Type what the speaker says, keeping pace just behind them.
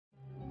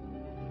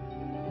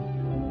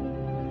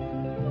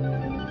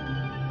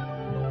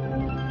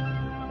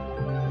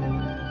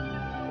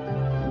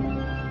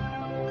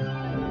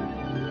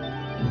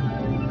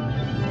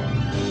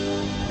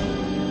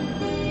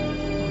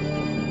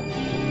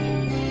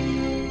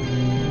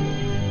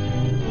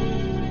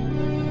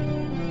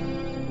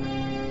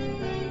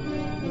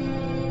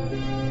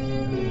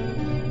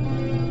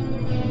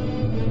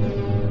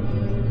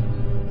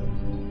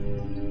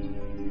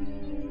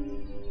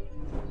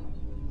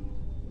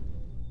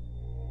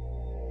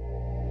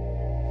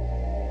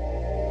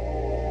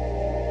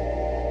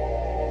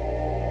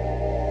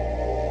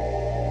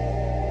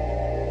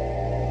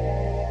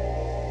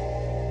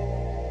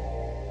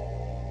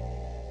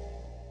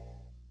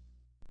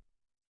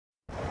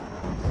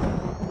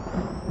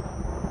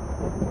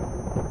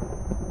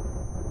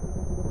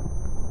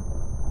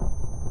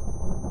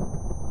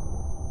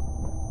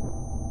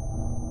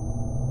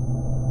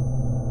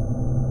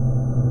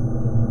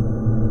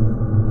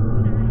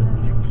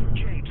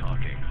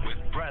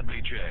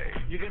Bradley J.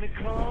 You're gonna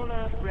call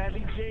up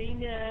Bradley J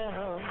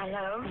now.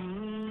 Hello?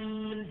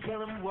 And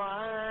tell him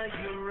why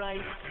you're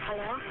right.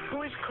 Hello?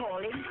 Who is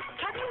calling?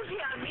 Can you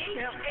hear me?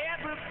 Now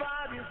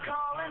everybody's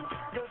calling.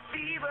 The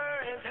fever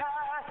is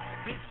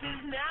high. This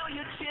is now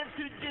your chance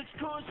to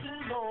discourse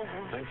alone.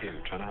 Thank you.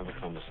 I'm trying to have a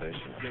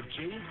conversation. The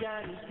J's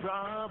got his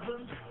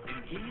problems,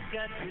 and he's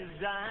got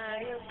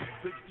desires,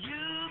 but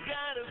you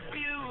got a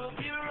few of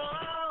your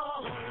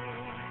own.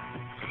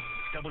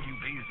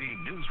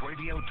 WBZ News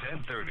Radio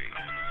 1030.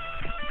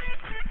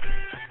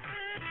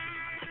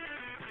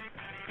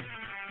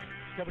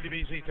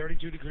 WBZ,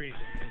 32 degrees.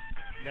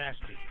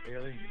 Nasty,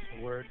 really, is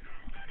the word.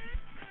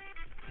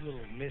 A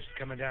little mist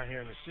coming down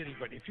here in the city,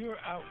 but if you're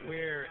out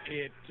where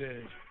it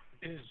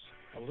is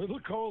a little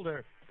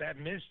colder, that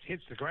mist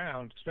hits the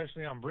ground,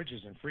 especially on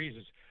bridges and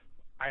freezes.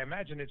 I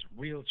imagine it's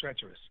real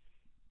treacherous.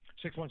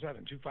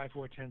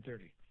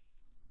 617-254-1030.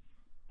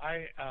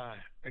 I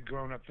had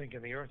grown up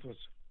thinking the earth was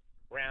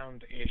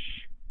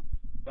round-ish,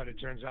 but it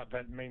turns out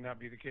that may not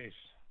be the case.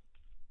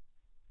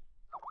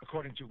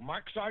 According to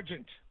Mark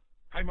Sargent.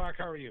 Hi, Mark.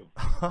 How are you?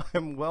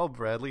 I'm well,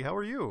 Bradley. How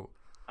are you?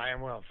 I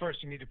am well.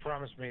 First, you need to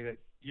promise me that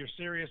you're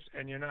serious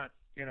and you're not,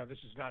 this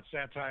is not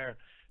satire.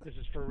 This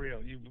is for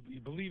real. You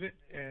believe it,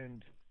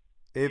 and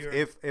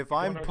if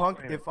I'm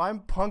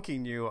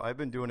punking you, I've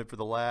been doing it for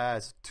the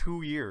last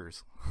 2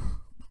 years.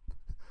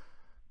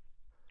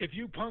 If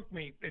you punk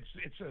me, it's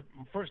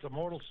first a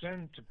mortal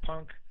sin to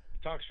punk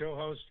talk show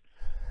host.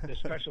 There's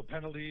special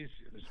penalties,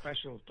 there's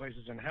special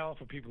places in hell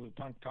for people who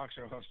punk talk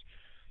show hosts.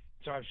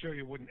 So I'm sure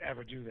you wouldn't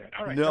ever do that.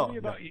 All right, no,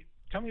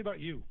 tell me about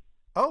you.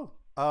 Oh,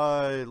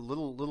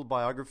 little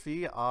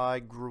biography. I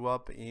grew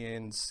up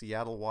in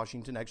Seattle,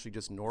 Washington, actually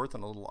just north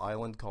on a little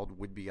island called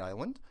Whidbey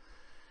Island.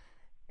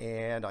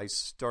 And I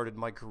started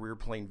my career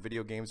playing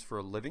video games for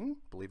a living,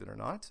 believe it or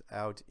not,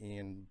 out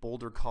in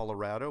Boulder,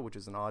 Colorado, which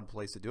is an odd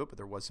place to do it, but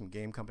there was some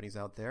game companies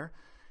out there.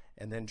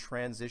 And then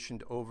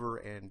transitioned over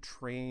and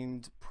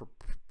trained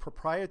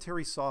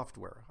proprietary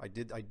software. I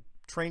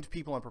trained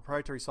people on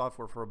proprietary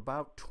software for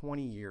about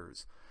 20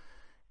 years.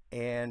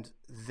 And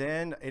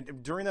then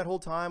during that whole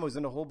time, I was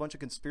into a whole bunch of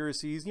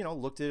conspiracies,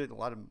 looked at it,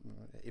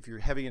 if you're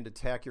heavy into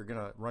tech, you're going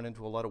to run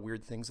into a lot of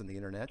weird things on the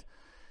internet.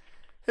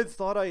 Had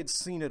thought I had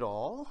seen it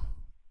all.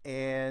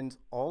 And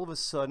all of a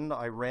sudden,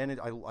 I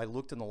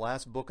looked in the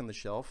last book on the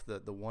shelf,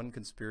 the one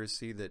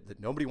conspiracy that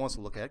nobody wants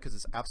to look at because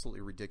it's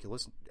absolutely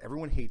ridiculous.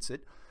 Everyone hates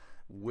it,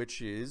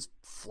 which is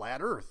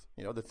flat Earth,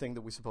 the thing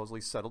that we supposedly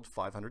settled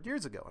 500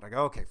 years ago. And I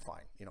go, okay,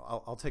 fine,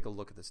 I'll take a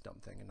look at this dumb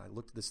thing. And I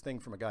looked at this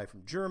thing from a guy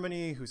from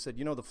Germany who said,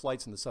 the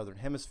flights in the southern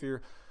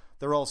hemisphere,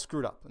 they're all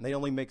screwed up and they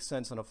only make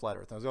sense on a flat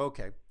Earth. And I was like,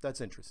 okay,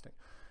 that's interesting.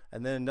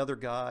 And then another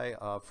guy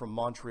from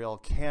Montreal,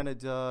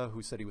 Canada,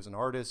 who said he was an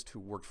artist who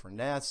worked for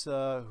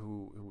NASA,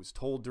 who was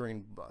told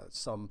during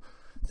some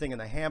thing in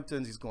the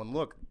Hamptons, he's going,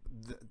 look,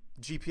 the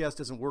GPS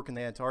doesn't work in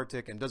the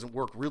Antarctic and doesn't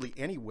work really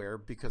anywhere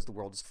because the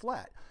world is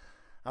flat.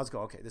 I was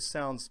going, okay, this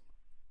sounds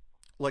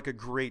like a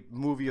great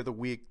movie of the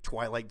week,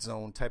 Twilight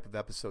Zone type of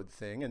episode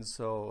thing. And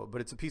so,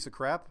 but it's a piece of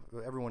crap.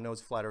 Everyone knows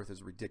flat Earth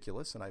is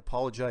ridiculous. And I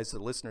apologize to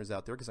the listeners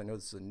out there because I know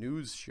this is a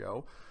news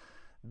show.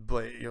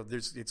 But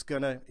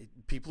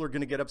people are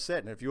gonna get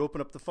upset, and if you open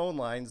up the phone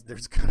lines,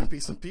 there's gonna be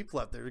some people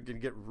out there who are gonna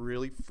get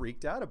really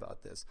freaked out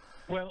about this.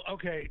 Well,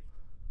 okay,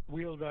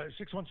 we'll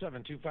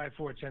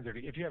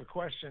 617-254-1030. If you have a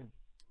question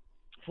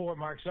for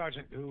Mark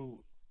Sargent,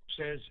 who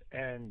says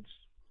and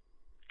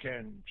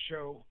can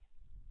show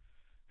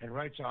and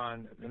writes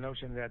on the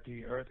notion that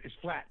the Earth is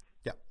flat.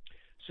 Yeah.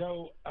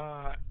 So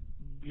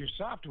your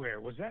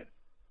software, was that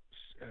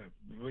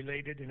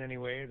related in any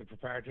way, the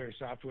proprietary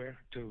software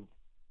to?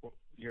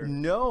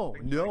 No,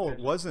 it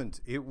wasn't.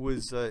 It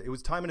was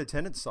time and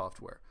attendance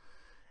software,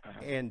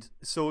 and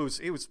so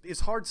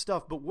it's hard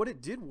stuff. But what it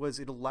did was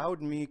it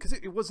allowed me, because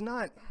it's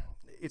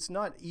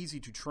not easy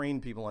to train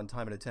people on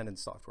time and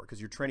attendance software because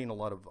you're training a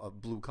lot of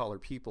blue collar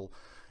people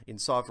in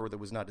software that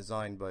was not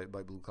designed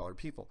by blue collar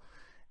people.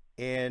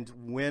 And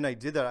when I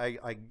did that,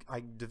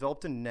 I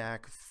developed a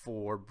knack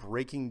for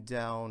breaking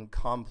down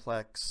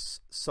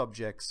complex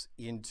subjects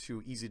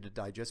into easy to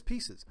digest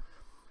pieces.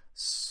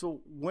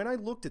 So when I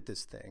looked at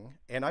this thing,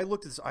 and I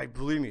looked at this,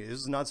 believe me, this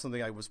is not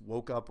something I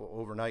woke up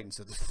overnight and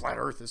said, "This flat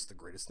Earth is the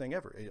greatest thing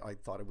ever." I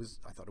thought it was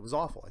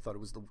awful. I thought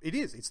it's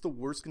the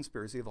worst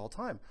conspiracy of all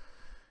time.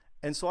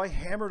 And so I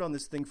hammered on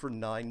this thing for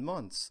 9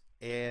 months,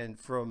 and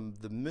from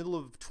the middle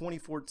of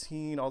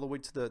 2014 all the way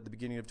to the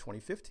beginning of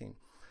 2015,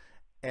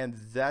 and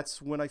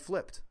that's when I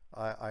flipped.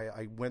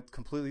 I went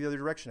completely the other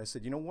direction. I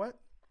said, you know what?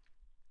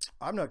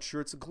 I'm not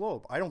sure it's a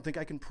globe. I don't think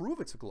I can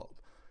prove it's a globe,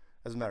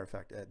 as a matter of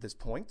fact, at this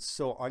point.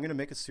 So I'm going to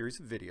make a series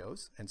of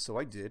videos. And so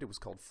I did. It was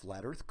called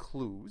Flat Earth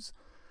Clues.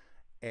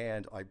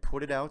 And I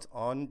put it out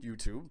on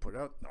YouTube, put it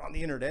out on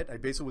the internet. I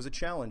basically was a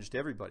challenge to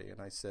everybody. And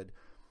I said,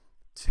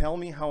 tell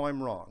me how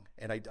I'm wrong.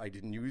 And I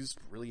didn't use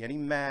really any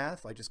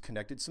math. I just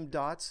connected some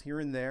dots here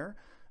and there,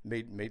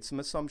 made some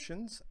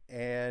assumptions.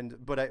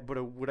 But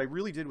what I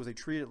really did was I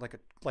treated it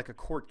like a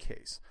court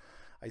case.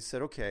 I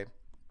said, okay,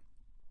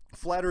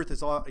 Flat Earth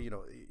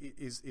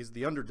is, is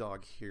the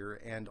underdog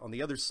here, and on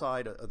the other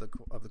side of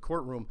the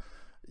courtroom,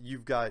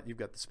 you've got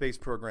the space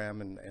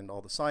program and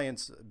all the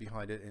science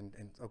behind it, and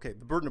okay,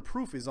 the burden of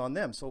proof is on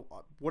them. So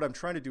what I'm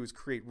trying to do is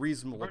create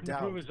reasonable doubt. The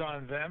burden of proof is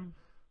on them.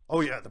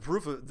 Oh yeah, the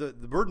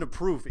burden of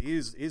proof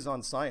is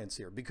on science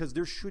here, because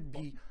there should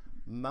be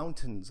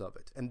mountains of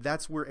it, and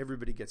that's where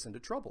everybody gets into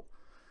trouble.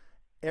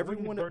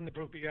 Wouldn't the burden of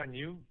proof be on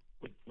you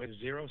with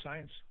zero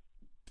science?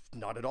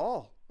 Not at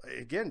all.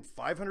 Again,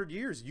 500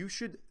 years.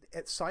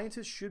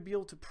 Scientists should be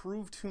able to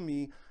prove to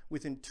me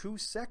within 2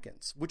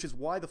 seconds, which is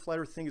why the flat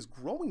Earth thing is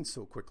growing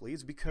so quickly,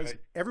 is because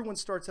everyone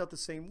starts out the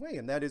same way,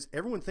 and that is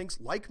everyone thinks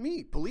like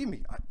me. Believe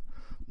me, I'm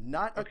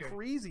not a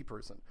crazy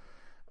person.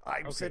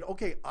 I said,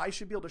 okay, I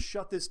should be able to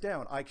shut this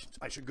down. I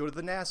should go to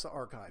the NASA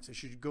archives. I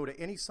should go to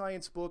any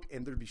science book,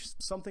 and there'd be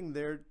something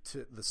there,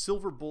 the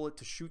silver bullet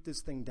to shoot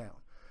this thing down.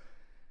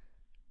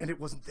 And it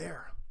wasn't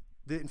there.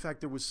 In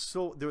fact,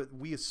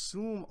 we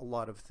assume a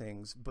lot of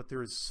things, but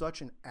there is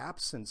such an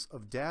absence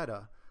of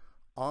data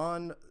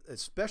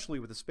especially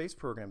with the space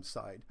program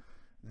side,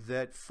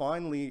 that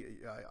finally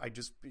I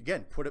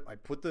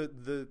put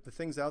the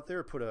things out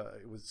there.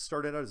 It was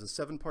started out as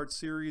a 7-part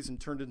series and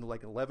turned into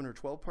like an 11 or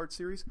 12-part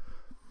series.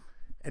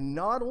 And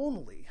not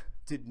only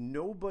did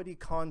nobody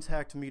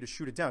contact me to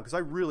shoot it down, because I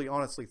really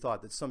honestly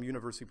thought that some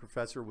university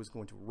professor was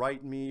going to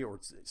write me or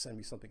send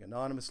me something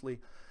anonymously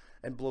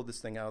and blow this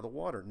thing out of the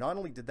water. Not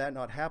only did that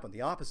not happen,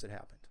 the opposite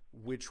happened,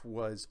 which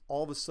was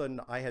all of a sudden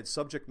I had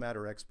subject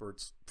matter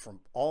experts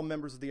from all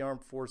members of the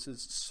armed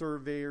forces,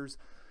 surveyors,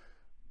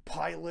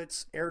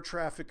 pilots, air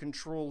traffic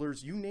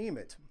controllers, you name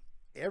it.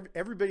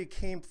 Everybody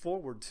came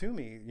forward to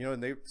me,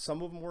 and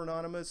some of them were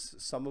anonymous,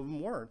 some of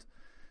them weren't.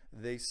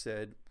 They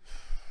said,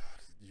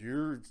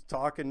 you're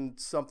talking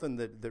something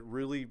that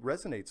really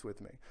resonates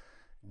with me.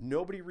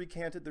 Nobody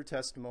recanted their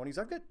testimonies.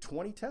 I've got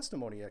 20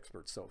 testimony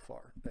experts so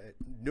far.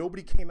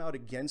 Nobody came out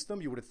against them.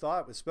 You would have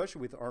thought,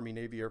 especially with the Army,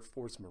 Navy, Air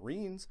Force,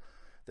 Marines,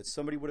 that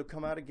somebody would have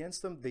come out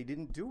against them. They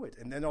didn't do it.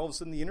 And then all of a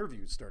sudden the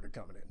interviews started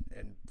coming in,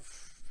 and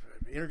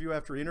interview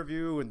after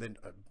interview, and then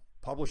a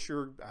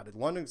publisher out of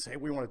London say, hey,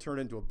 we want to turn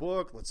it into a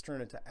book. Let's turn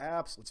it into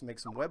apps. Let's make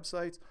some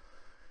websites.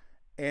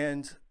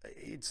 And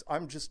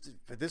I'm just,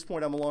 at this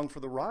point, I'm along for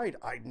the ride.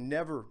 I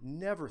never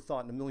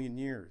thought in a million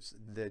years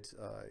that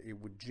it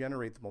would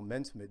generate the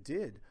momentum it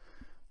did,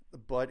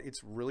 but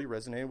it's really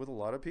resonated with a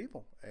lot of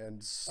people.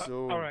 And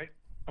so, all right,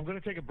 I'm going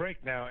to take a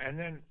break now, and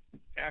then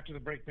after the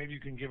break, maybe you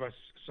can give us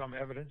some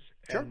evidence,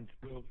 sure. And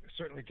we'll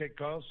certainly take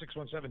calls.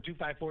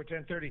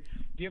 617-254-1030. Do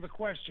you have a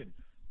question?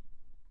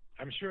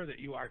 I'm sure that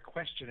you are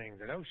questioning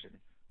the notion.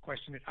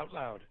 Question it out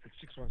loud at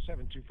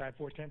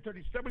 617-254-1030.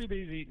 It's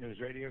WBZ News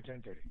Radio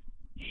 1030.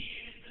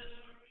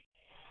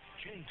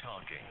 Jay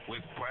Talking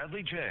with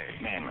Bradley J.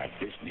 Man like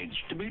this needs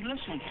to be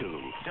listened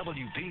to.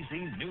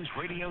 WBZ News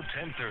Radio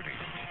 1030.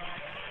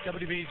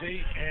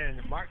 WBZ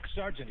and Mark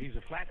Sargent. He's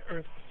a flat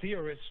Earth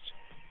theorist,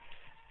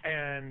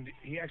 and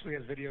he actually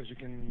has videos you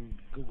can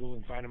Google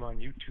and find them on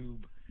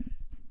YouTube,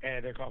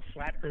 and they're called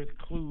Flat Earth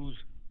Clues.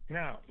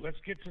 Now, let's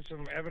get to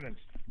some evidence.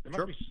 There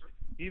must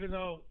be, even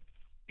though,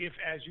 if,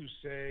 as you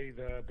say,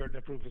 the burden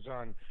of proof is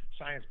on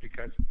science,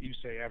 because you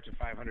say after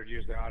 500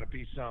 years there ought to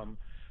be some,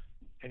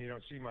 and you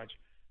don't see much,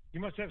 you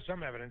must have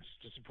some evidence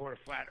to support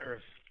a flat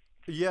Earth.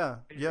 Yeah.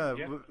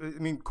 I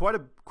mean, quite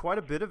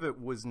a bit of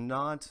it was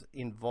not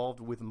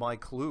involved with my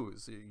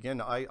clues. Again,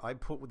 I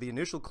put the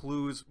initial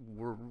clues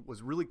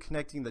was really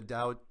connecting the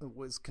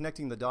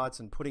dots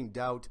and putting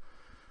doubt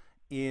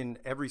in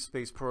every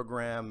space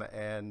program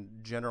and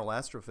general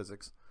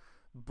astrophysics.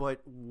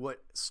 But what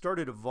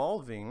started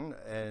evolving,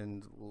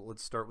 and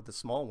let's start with the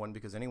small one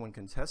because anyone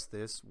can test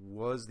this,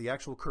 was the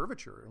actual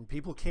curvature. And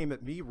people came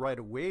at me right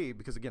away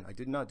because, again, I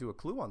did not do a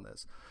clue on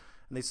this.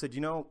 And they said,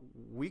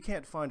 we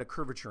can't find a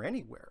curvature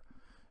anywhere.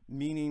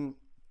 Meaning,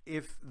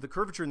 if the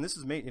curvature, and this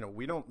is made,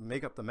 we don't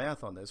make up the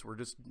math on this. We're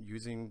just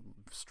using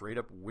straight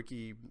up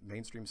wiki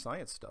mainstream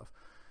science stuff,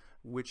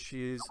 which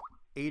is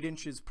 8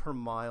 inches per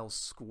mile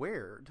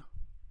squared.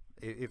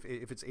 If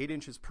it's 8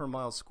 inches per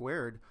mile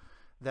squared,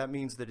 that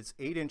means that it's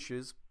 8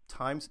 inches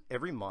times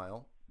every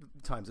mile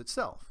times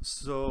itself.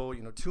 So,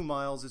 2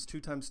 miles is 2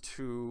 times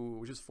 2,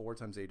 which is 4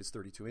 times 8 is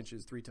 32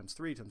 inches. 3 times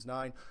 3 times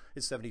 9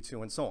 is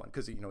 72, and so on.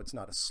 Because, it's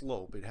not a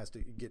slope. It has to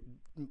get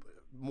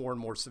more and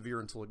more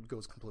severe until it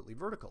goes completely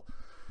vertical.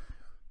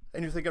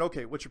 And you're thinking,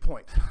 okay, what's your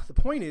point? The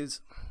point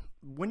is,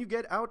 when you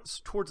get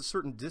out towards a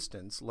certain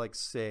distance, like,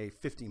 say,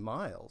 50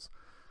 miles,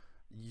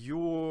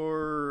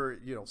 you're,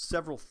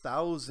 several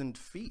thousand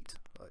feet,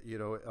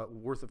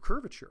 worth of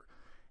curvature.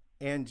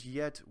 And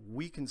yet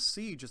we can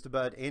see just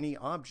about any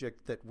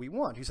object that we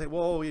want. You say,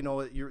 well,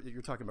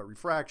 you're talking about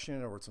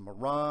refraction, or it's a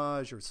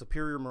mirage, or a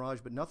superior mirage,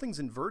 but nothing's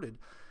inverted.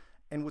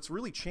 And what's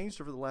really changed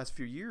over the last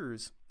few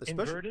years,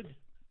 especially inverted,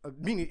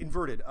 meaning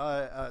inverted,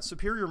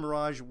 superior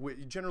mirage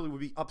generally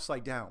would be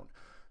upside down.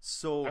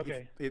 So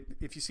okay.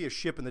 if you see a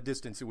ship in the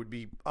distance, it would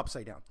be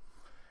upside down.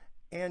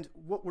 And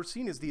what we're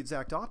seeing is the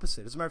exact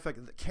opposite. As a matter of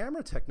fact, the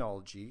camera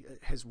technology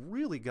has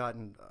really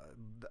gotten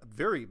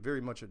very,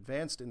 very much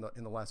advanced in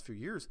the last few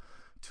years,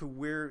 to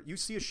where you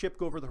see a ship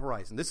go over the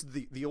horizon. This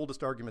is the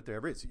oldest argument there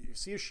ever is. You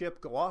see a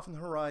ship go off on the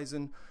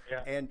horizon,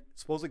 and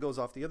suppose it goes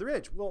off the other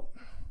edge. Well,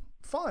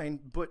 fine,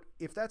 but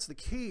if that's the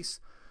case,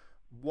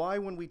 why,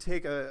 when we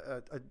take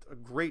a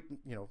great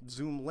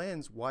zoom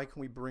lens, why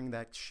can we bring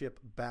that ship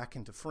back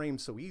into frame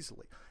so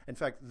easily? In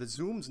fact, the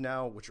zooms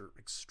now, which are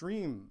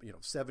extreme,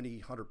 70,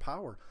 100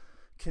 power,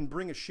 can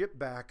bring a ship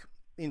back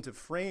into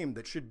frame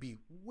that should be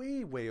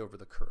way, way over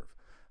the curve.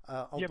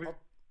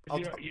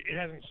 It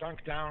hasn't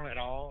sunk down at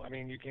all. I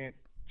mean, you can't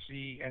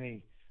see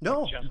any.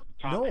 Just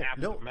top half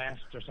of the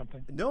mast or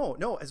something. No.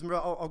 As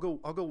I'll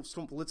go.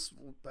 So let's,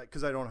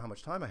 because I don't know how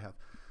much time I have.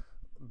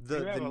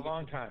 You have a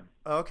long time.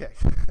 Okay,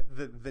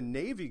 the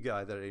Navy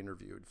guy that I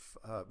interviewed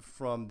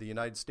from the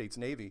United States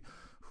Navy,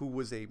 who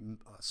was a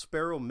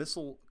Sparrow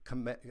missile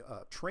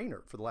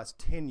trainer for the last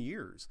 10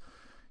 years.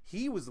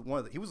 He was one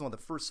of the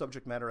first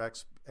subject matter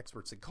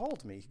experts that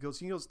called me. He goes,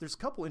 there's a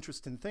couple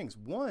interesting things.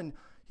 One,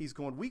 he's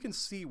going, we can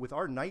see with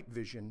our night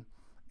vision,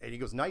 and he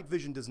goes, night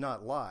vision does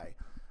not lie.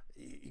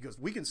 He goes,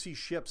 we can see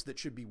ships that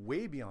should be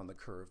way beyond the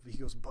curve. He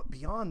goes, but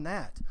beyond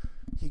that,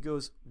 he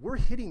goes, we're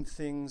hitting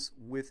things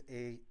with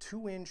a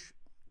 2-inch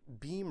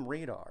beam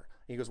radar.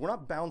 He goes, we're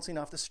not bouncing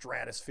off the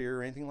stratosphere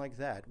or anything like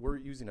that. We're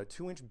using a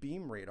 2-inch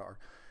beam radar,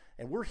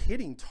 and we're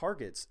hitting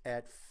targets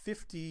at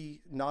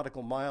 50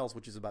 nautical miles,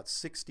 which is about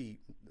 60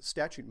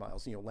 statute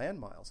miles, land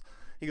miles.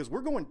 He goes,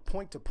 we're going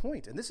point to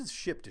point, and this is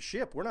ship to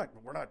ship. We're not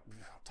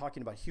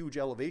talking about huge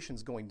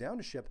elevations going down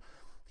to ship.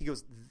 He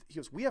goes,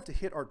 we have to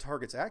hit our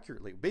targets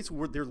accurately.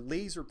 Basically, they're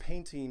laser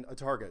painting a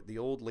target, the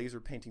old laser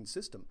painting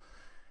system.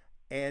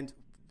 And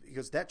he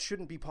goes, that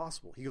shouldn't be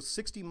possible. He goes,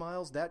 60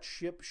 miles, that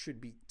ship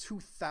should be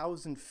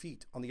 2,000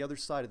 feet on the other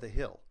side of the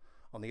hill,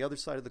 on the other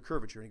side of the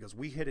curvature. And he goes,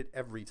 we hit it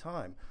every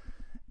time.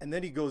 And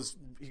then he goes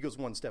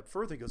one step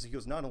further. He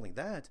goes, not only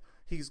that,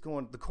 he's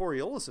going, the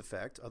Coriolis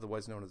effect,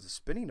 otherwise known as the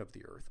spinning of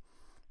the Earth,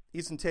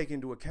 isn't taken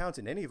into account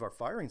in any of our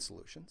firing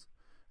solutions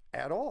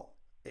at all.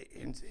 Does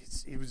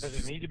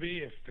it need to be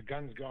if the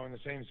gun's going the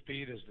same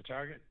speed as the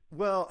target?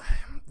 Well,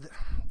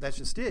 that's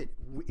just it.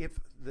 If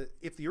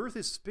the Earth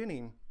is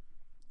spinning,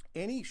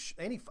 in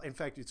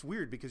fact, it's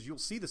weird because you'll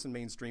see this in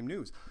mainstream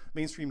news.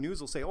 Mainstream news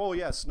will say, "Oh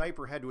yeah,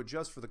 sniper had to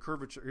adjust for the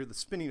curvature or the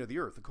spinning of the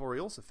Earth, the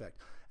Coriolis effect."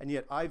 And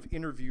yet, I've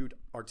interviewed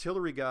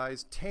artillery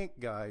guys,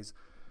 tank guys,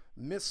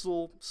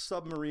 missile,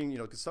 submarine,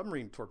 because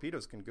submarine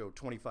torpedoes can go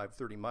 25,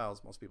 30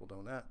 miles. Most people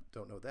don't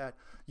know that.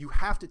 You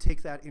have to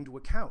take that into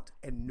account,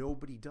 and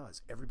nobody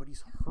does.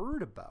 Everybody's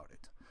heard about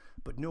it,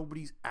 but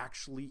nobody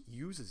actually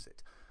uses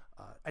it.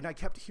 And I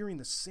kept hearing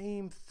the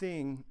same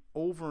thing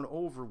over and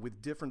over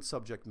with different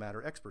subject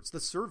matter experts. The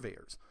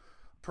surveyors.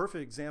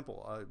 Perfect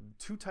example.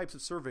 2 types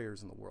of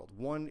surveyors in the world.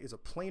 One is a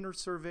planar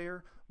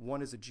surveyor.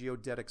 One is a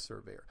geodetic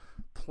surveyor.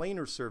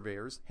 Planar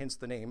surveyors, hence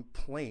the name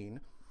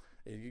plane.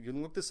 You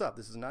can look this up.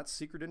 This is not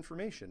secret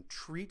information.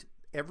 Treat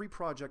every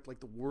project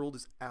like the world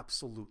is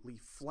absolutely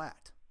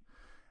flat.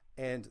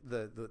 And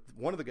the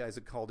one of the guys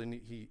that called in,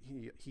 he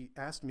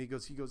asked me, he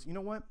goes, you know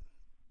what?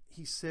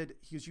 He said,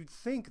 you'd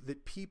think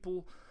that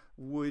people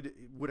would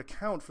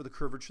account for the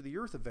curvature of the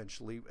Earth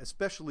eventually,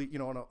 especially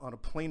on a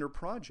planar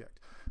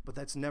project, but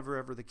that's never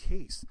ever the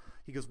case.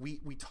 He goes,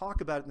 we talk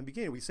about it in the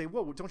beginning. We say,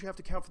 well, don't you have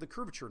to account for the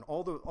curvature? And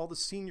all the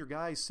senior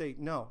guys say,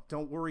 no,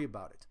 don't worry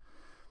about it.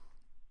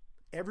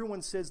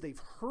 Everyone says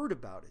they've heard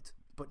about it,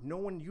 but no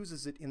one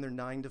uses it in their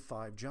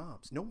 9-to-5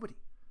 jobs. Nobody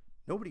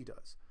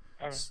does.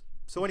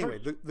 So anyway,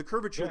 the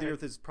curvature of the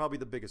Earth is probably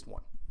the biggest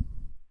one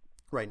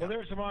right now. Well, there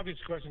are some obvious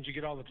questions you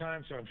get all the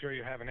time, so I'm sure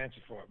you have an answer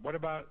for it. What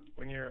about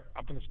when you're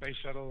up in the space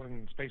shuttle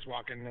and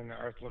spacewalking and the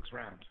Earth looks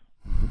round?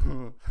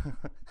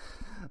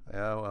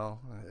 Yeah,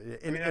 well,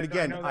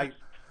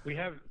 we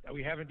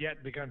haven't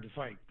yet begun to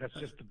fight. That's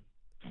just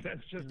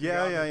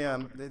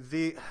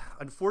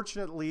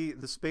Unfortunately,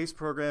 the space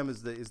program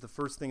is the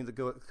first thing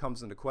that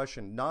comes into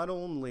question. Not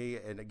only,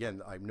 and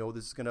again, I know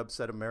this is going to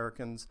upset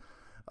Americans.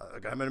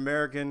 I'm an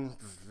American,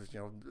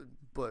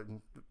 but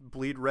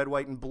bleed red,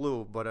 white, and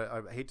blue. But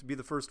I hate to be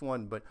the first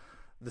one, but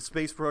the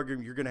space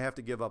program you're going to have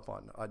to give up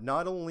on.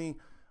 Not only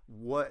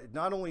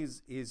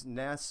is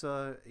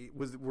NASA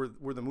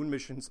were the moon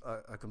missions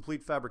a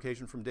complete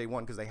fabrication from day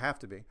one, because they have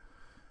to be.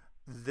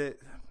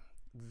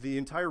 The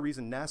entire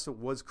reason NASA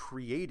was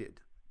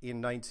created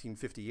in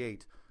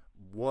 1958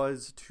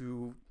 was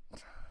to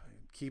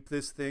keep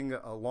this thing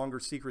a longer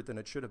secret than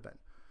it should have been.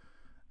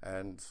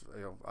 And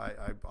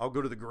I'll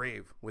go to the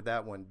grave with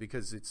that one,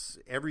 because it's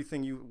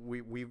everything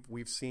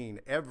we've seen.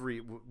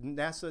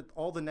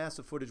 All the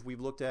NASA footage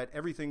we've looked at,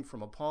 everything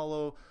from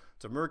Apollo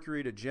to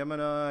Mercury to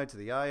Gemini to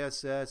the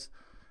ISS,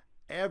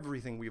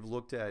 everything we've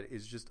looked at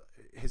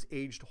has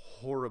aged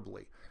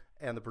horribly,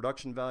 and the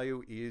production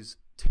value is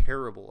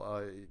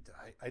terrible.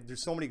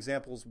 There's so many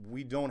examples,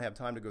 we don't have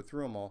time to go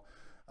through them all.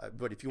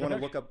 But if you want to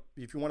look up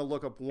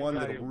one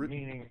that'll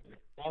meaning the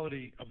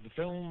quality of the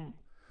film.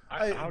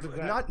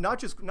 Not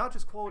just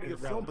quality of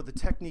film, but the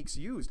techniques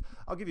used.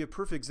 I'll give you a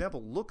perfect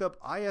example. Look up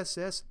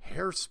ISS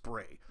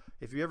hairspray.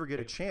 if you ever get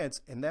a chance,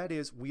 and that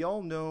is, we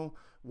all know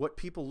what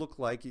people look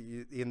like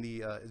in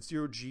the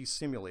zero-G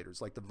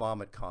simulators, like the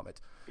Vomit Comet,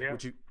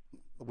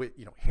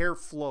 hair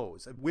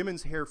flows.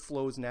 Women's hair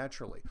flows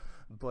naturally,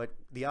 but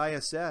the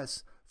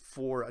ISS,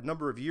 for a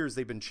number of years,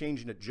 they've been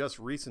changing it just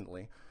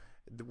recently.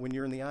 When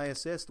you're in the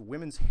ISS, the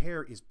women's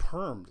hair is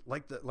permed,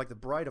 like the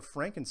Bride of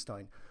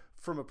Frankenstein.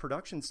 From a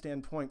production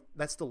standpoint,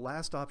 that's the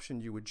last option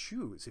you would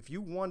choose. If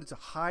you wanted to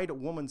hide a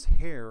woman's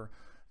hair,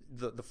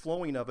 the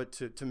flowing of it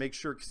to make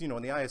sure, because,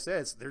 in the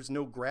ISS, there's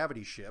no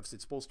gravity shifts.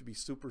 It's supposed to be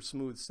super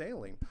smooth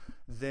sailing.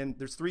 Then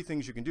there's 3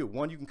 things you can do.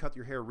 1, you can cut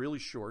your hair really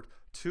short.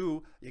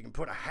 2, you can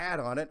put a hat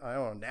on it. I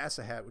don't know, a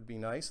NASA hat would be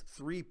nice.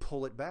 3,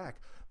 pull it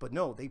back. But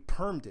no, they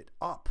permed it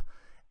up.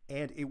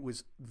 And it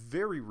was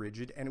very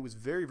rigid, and it was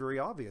very, very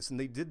obvious. And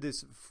they did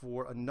this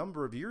for a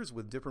number of years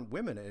with different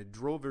women, and it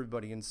drove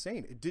everybody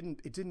insane. It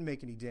didn't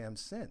make any damn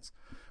sense.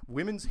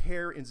 Women's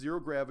hair in zero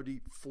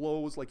gravity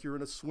flows like you're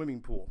in a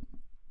swimming pool.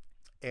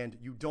 And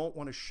you don't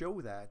want to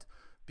show that,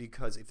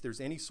 because if there's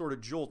any sort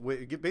of jolt,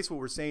 basically what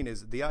we're saying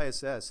is the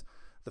ISS,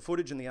 the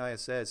footage in the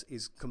ISS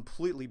is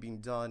completely being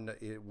done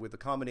with a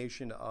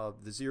combination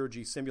of the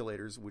zero-G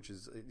simulators, which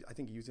is, I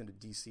think, using a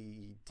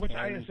DC-10. What's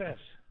ISS?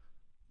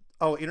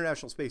 Oh,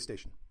 International Space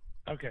Station.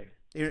 Okay.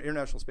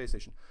 International Space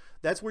Station.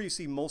 That's where you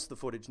see most of the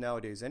footage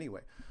nowadays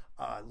anyway.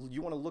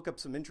 You want to look up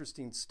some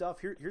interesting stuff.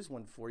 Here's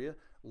one for you.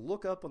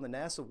 Look up on the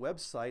NASA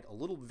website a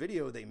little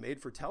video they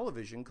made for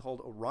television called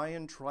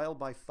Orion Trial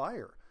by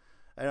Fire.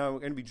 And I'm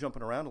going to be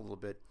jumping around a little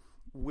bit,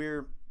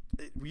 where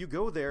you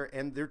go there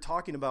and they're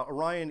talking about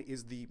Orion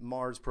is the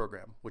Mars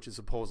program, which is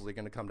supposedly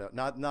going to come down.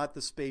 Not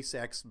the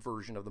SpaceX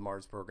version of the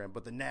Mars program,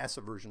 but the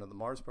NASA version of the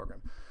Mars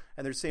program.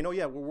 And they're saying, oh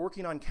yeah, we're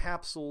working on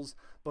capsules,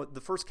 but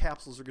the first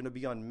capsules are going to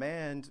be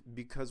unmanned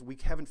because we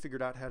haven't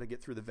figured out how to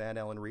get through the Van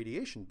Allen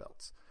radiation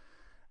belts.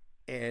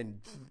 And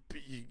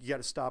you got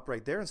to stop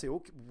right there and say,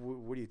 okay,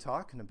 what are you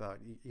talking about?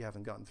 You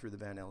haven't gotten through the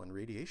Van Allen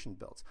radiation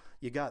belts.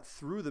 You got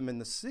through them in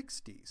the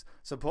 60s.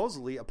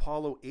 Supposedly,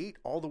 Apollo 8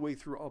 all the way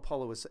through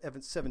Apollo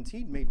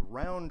 17 made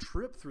round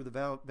trip through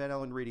the Van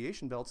Allen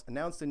radiation belts,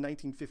 announced in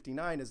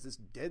 1959 as this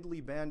deadly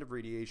band of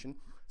radiation,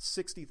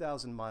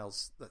 60,000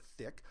 miles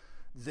thick,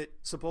 that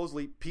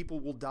supposedly people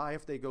will die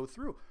if they go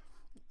through.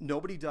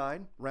 Nobody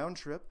died, round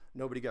trip.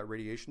 Nobody got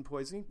radiation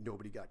poisoning.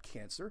 Nobody got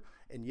cancer.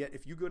 And yet,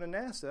 if you go to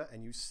NASA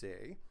and you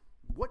say,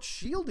 what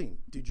shielding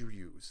did you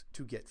use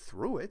to get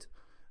through it?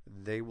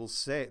 They will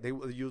say,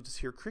 you'll just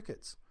hear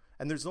crickets.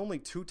 And there's only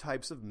 2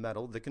 types of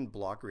metal that can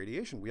block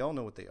radiation. We all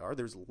know what they are.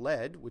 There's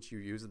lead, which you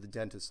use at the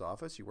dentist's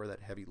office. You wear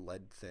that heavy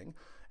lead thing.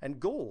 And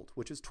gold,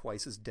 which is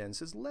twice as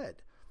dense as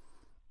lead.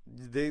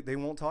 They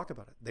won't talk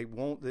about it. They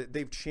won't.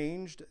 They've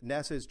changed.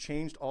 NASA has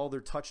changed all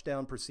their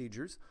touchdown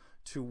procedures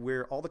to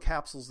where all the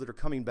capsules that are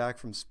coming back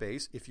from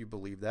space, if you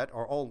believe that,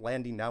 are all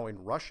landing now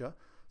in Russia,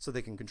 so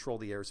they can control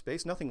the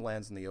airspace. Nothing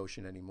lands in the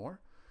ocean anymore.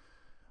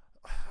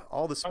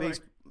 All the space.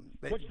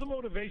 Right. What's the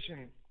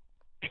motivation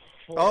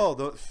for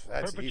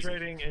that's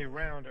perpetrating easy. A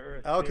round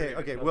Earth?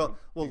 Okay. Well,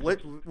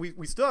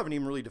 we still haven't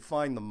even really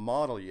defined the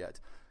model yet,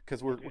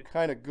 because we're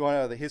kind of going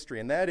out of the history.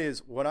 And that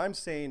is, what I'm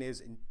saying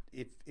is,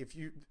 if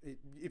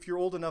you're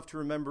old enough to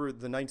remember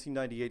the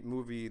 1998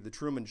 movie The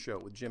Truman Show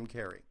with Jim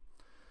Carrey.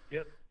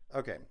 Yep.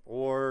 Okay,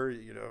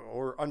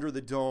 or Under the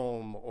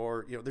Dome,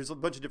 or there's a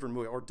bunch of different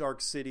movies, or Dark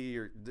City,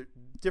 or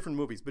different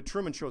movies. But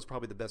Truman Show is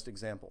probably the best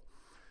example.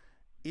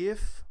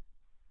 If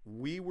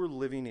we were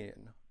living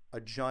in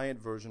a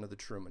giant version of the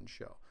Truman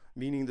Show,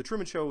 meaning the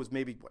Truman Show was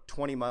maybe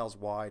 20 miles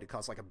wide, it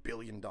cost like $1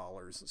 billion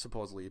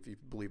supposedly, if you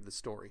believe the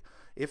story.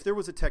 If there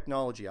was a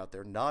technology out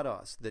there, not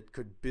us, that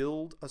could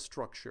build a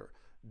structure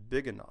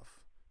big enough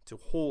to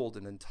hold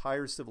an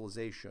entire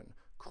civilization,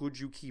 could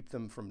you keep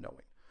them from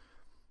knowing?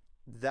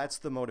 That's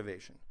the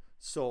motivation.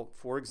 So,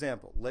 for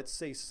example, let's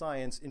say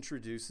science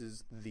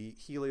introduces the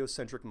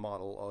heliocentric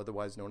model,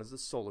 otherwise known as the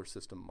solar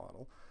system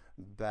model,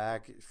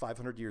 back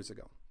 500 years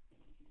ago.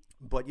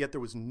 But yet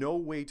there was no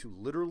way to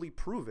literally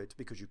prove it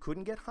because you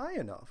couldn't get high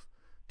enough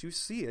to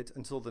see it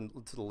until the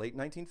late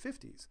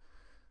 1950s.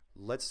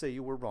 Let's say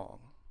you were wrong.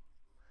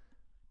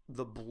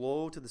 The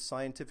blow to the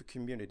scientific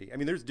community, I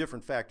mean, there's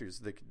different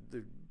factors,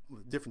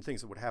 different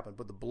things that would happen,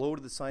 but the blow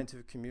to the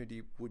scientific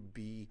community would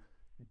be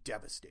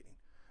devastating.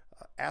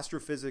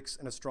 Astrophysics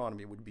and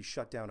astronomy would be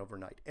shut down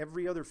overnight.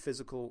 Every other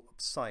physical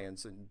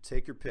science, and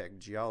take your pick,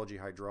 geology,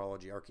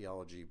 hydrology,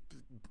 archaeology,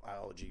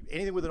 biology,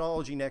 anything with an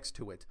ology next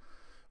to it,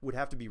 would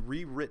have to be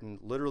rewritten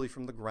literally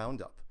from the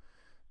ground up,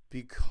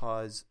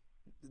 because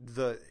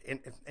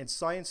and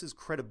science's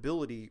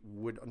credibility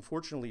would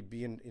unfortunately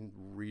be in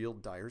real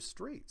dire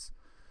straits.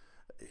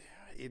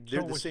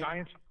 So was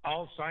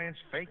all science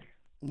fake?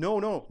 No,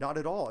 not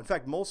at all. In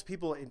fact, most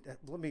people,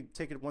 let me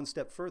take it one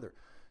step further.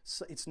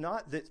 So it's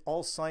not that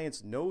all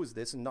science knows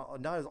this, and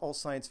not all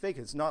science fake.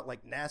 It's not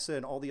like NASA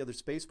and all the other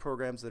space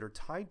programs that are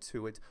tied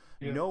to it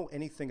know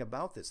anything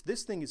about this.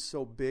 This thing is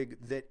so big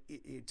that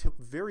it took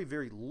very,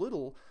 very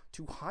little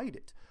to hide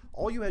it.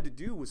 All you had to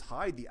do was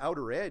hide the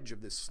outer edge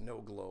of this snow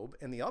globe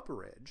and the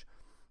upper edge,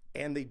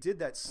 and they did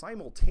that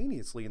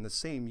simultaneously in the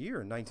same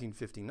year, in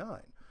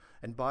 1959.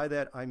 And by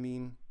that, I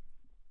mean,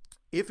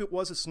 if it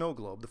was a snow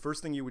globe, the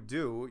first thing you would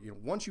do,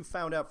 once you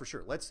found out for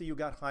sure, let's say you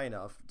got high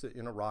enough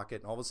in a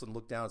rocket and all of a sudden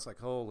look down, it's like,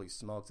 holy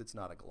smokes, it's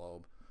not a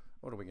globe.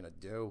 What are we going to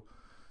do?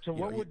 So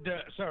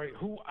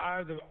who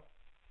are the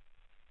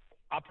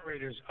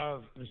operators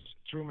of the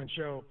Truman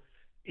Show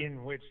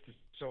in which the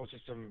solar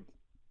system...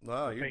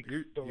 Well,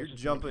 you're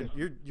jumping,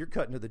 you're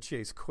cutting to the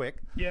chase quick.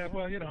 Yeah,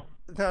 well,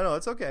 No,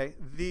 it's okay.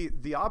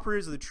 The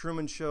operators of the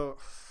Truman Show,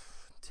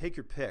 take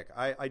your pick.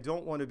 I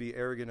don't want to be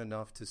arrogant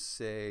enough to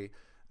say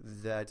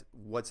that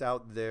what's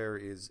out there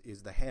is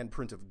the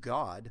handprint of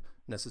God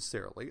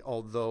necessarily,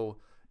 although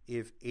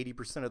if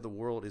 80% of the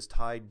world is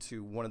tied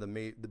to one of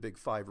the big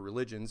five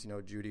religions,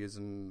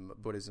 Judaism,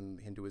 Buddhism,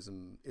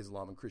 Hinduism,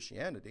 Islam, and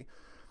Christianity,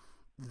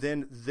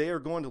 then they are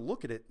going to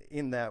look at it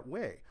in that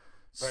way.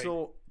 Right.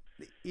 So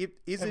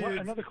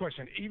another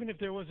question, even if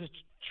there was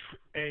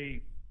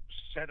a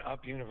set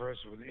up universe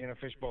in a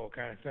fishbowl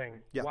kind of thing,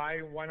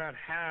 why not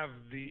have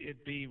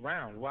it be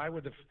round? Why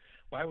would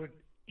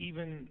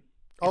even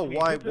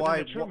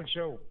the Truman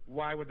Show,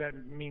 why would that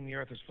mean the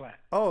Earth is flat?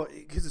 Oh,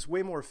 because it's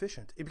way more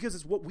efficient. Because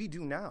it's what we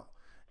do now.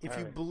 If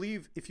you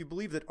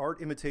believe that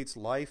art imitates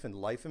life and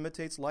life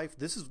imitates life,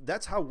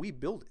 that's how we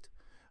build it.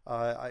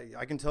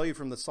 I can tell you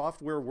from the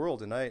software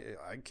world, and I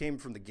came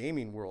from the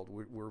gaming world,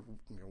 where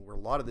a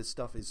lot of this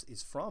stuff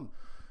is from,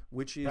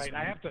 which is right.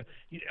 I have to,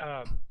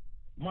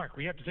 Mark.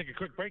 We have to take a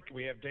quick break.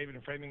 We have David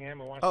in Framingham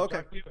who wants to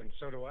talk to you, and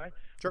so do I.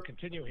 Sure. We'll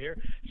continue here.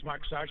 It's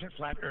Mark Sargent,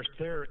 flat Earth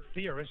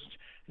theorist,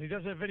 and he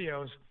does have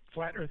videos,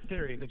 Flat Earth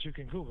Theory, that you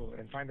can Google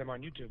and find them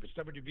on YouTube. It's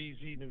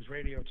WBZ News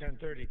Radio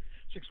 1030,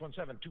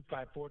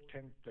 617-254-1030.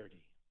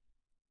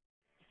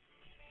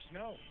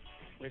 Snow.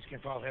 Winds can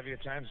fall heavy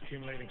at times,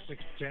 accumulating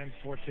 6 to 10,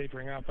 before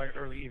tapering out by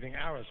early evening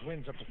hours.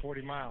 Winds up to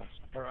 40 miles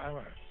per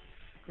hour,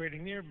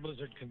 creating near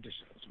blizzard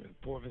conditions with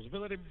poor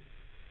visibility,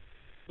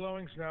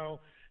 blowing snow,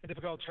 and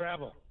difficult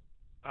travel.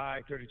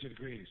 High 32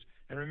 degrees.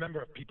 And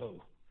remember,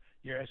 people,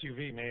 your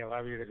SUV may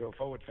allow you to go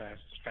forward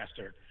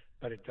faster,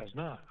 but it does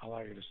not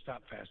allow you to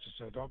stop faster.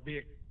 So don't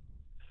be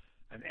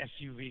an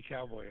SUV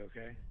cowboy,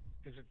 okay?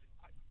 Because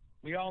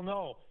we all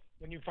know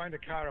when you find a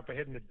car up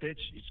ahead in the ditch,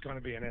 it's going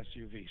to be an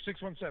SUV.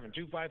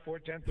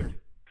 617-254-1030.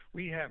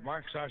 We have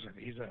Mark Sargent.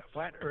 He's a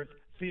flat Earth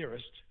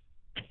theorist,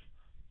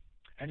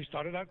 and he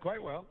started out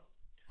quite well.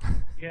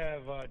 We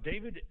have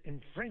David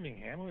in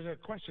Framingham, who has a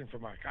question for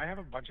Mark. I have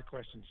a bunch of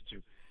questions,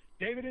 too.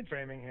 David in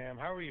Framingham,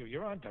 how are you?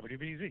 You're on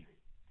WBZ.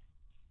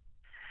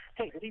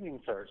 Hey, good evening,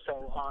 sir.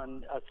 So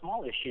on a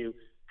small issue,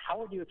 how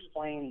would you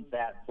explain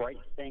that bright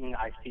thing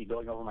I see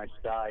going over my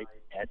sky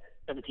at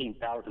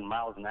 17,000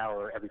 miles an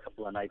hour every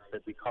couple of nights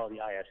that we call the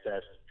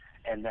ISS?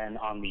 And then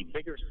on the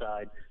bigger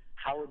side,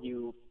 how would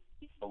you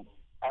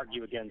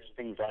argue against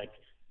things like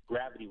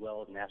gravity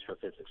wells and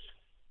astrophysics?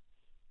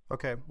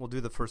 Okay, we'll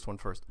do the first one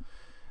first.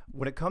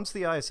 When it comes to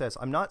the ISS,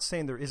 I'm not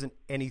saying there isn't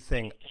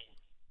anything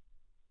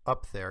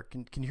up there.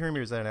 Can you hear me,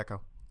 or is that an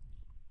echo?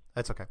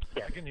 That's okay.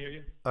 Yeah, I can hear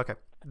you. Okay.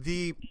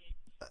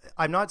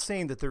 I'm not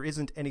saying that there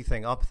isn't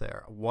anything up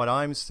there. What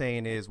I'm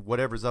saying is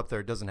whatever's up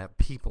there doesn't have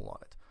people on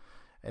it.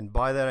 And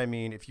by that I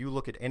mean, if you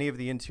look at any of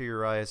the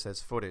interior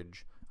ISS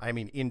footage, I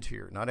mean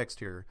interior, not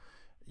exterior,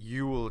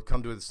 you will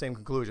come to the same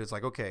conclusion. It's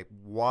like, okay,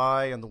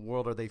 why in the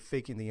world are they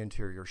faking the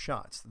interior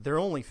shots? They're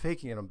only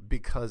faking them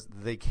because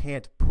they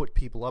can't put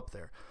people up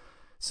there.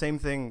 Same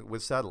thing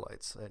with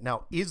satellites.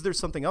 Now, is there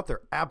something up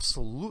there?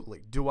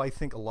 Absolutely. Do I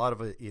think a lot of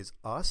it is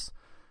us?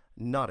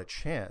 Not a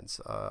chance.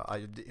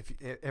 If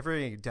ever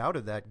any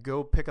doubted that,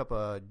 go pick up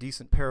a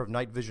decent pair of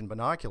night vision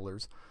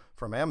binoculars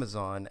from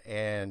Amazon,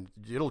 and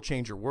it'll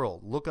change your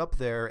world. Look up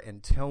there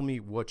and tell me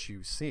what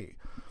you see.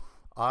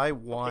 I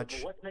watch...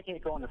 Okay, what's making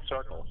it go in a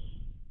circle?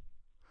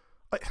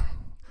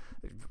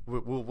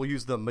 We'll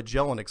use the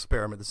Magellan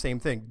experiment, the same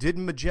thing. Did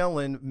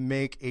Magellan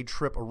make a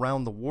trip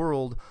around the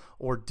world,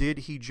 or did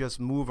he just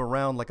move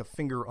around like a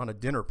finger on a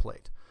dinner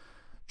plate?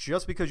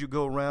 Just because you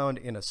go around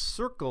in a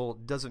circle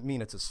doesn't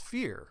mean it's a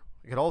sphere.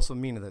 It could also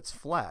mean that it's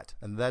flat,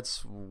 and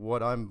that's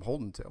what I'm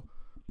holding to.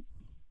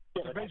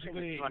 So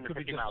basically, it could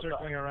be just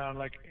circling around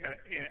like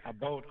a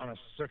boat on a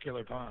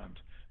circular pond,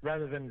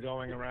 rather than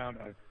going around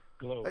a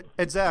globe.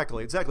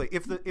 Exactly.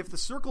 If the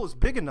circle is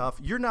big enough,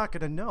 you're not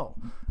going to know.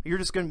 You're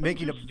just going to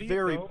make it a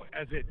very...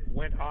 As it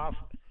went off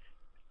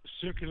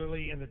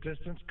circularly in the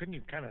distance, couldn't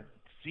you kind of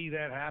see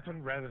that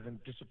happen rather than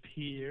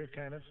disappear,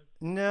 kind of?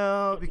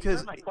 No,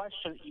 because... You heard my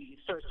question,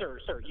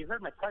 sir. You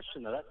heard my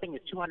question, though. That thing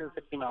is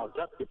 250 miles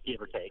up,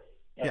 give or take,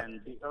 and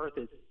the Earth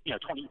is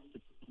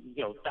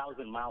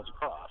 20,000 miles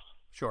across.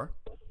 Sure.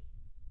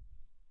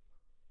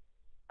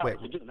 Wait,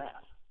 you do the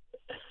math.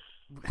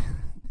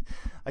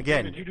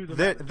 Again,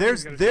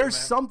 there's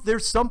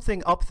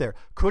something up there.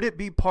 Could it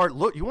be part?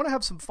 Look, you want to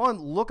have some fun?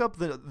 Look up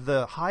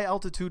the high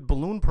altitude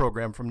balloon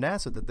program from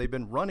NASA that they've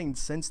been running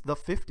since the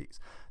 50s.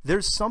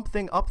 There's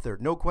something up there,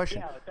 no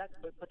question. Yeah,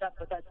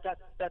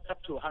 that's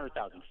up to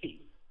 100,000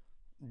 feet.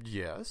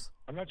 Yes.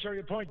 I'm not sure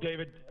your point,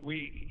 David.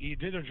 He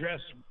did address.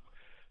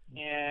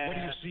 Yeah. What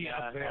do you see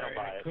up there?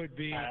 It could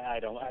be. I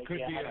don't a buy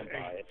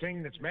it.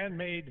 thing that's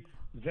man-made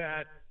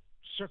that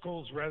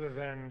circles rather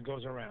than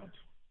goes around.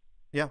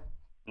 Yeah.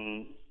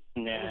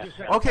 Nah.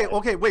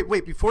 Okay.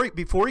 Wait.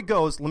 Before he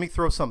goes, let me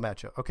throw something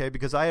at you. Okay,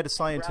 because I had a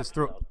scientist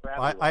throw.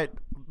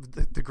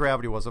 The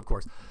gravity was, of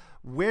course,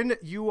 when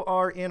you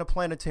are in a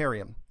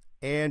planetarium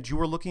and you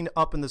are looking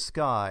up in the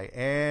sky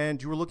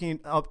and you are looking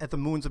up at the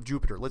moons of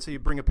Jupiter. Let's say you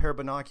bring a pair of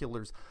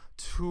binoculars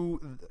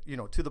to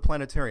the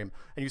planetarium,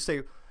 and you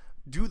say,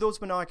 do those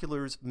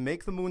binoculars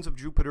make the moons of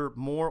Jupiter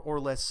more or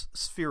less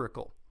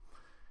spherical?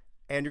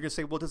 And you're going to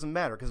say, well, it doesn't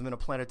matter because I'm in a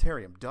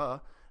planetarium. Duh.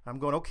 I'm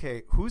going,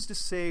 okay, who's to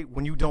say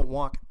when you don't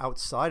walk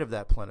outside of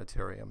that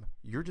planetarium,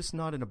 you're just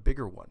not in a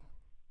bigger one?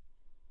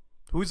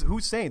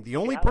 Who's saying? The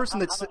only person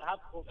that's... How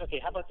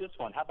about this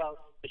one? How about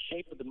the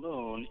shape of the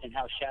moon and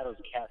how shadows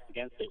are cast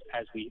against it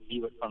as we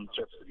view it from the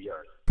surface of the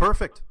Earth?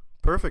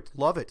 Perfect.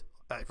 Love it.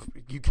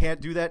 You can't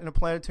do that in a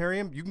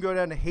planetarium. You can go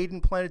down to Hayden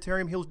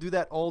Planetarium. He'll do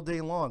that all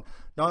day long.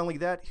 Not only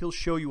that, he'll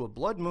show you a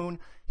blood moon.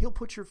 He'll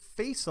put your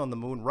face on the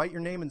moon, write your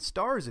name in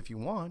stars if you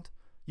want.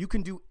 You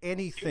can do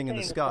anything in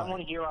the sky.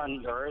 Someone here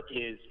on Earth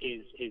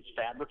is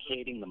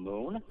fabricating the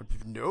moon?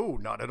 No,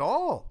 not at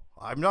all.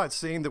 I'm not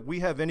saying that we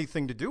have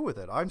anything to do with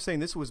it. I'm saying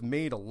this was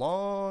made a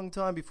long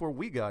time before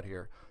we got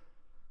here.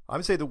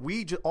 I'm saying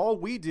that all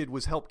we did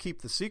was help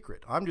keep the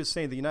secret. I'm just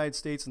saying the United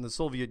States and the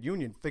Soviet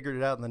Union figured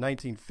it out in the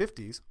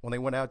 1950s when they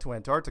went out to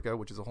Antarctica,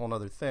 which is a whole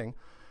other thing.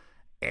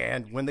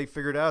 And when they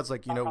figured it out, it's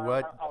like, you know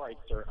what? All right,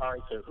 sir.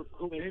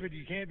 David,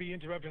 you can't be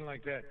interrupting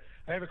like that.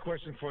 I have a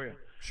question for you.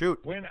 Shoot.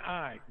 When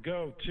I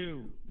go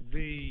to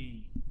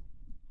the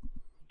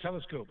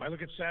telescope, I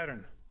look at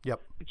Saturn.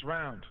 Yep. It's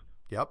round.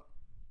 Yep.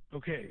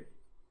 Okay.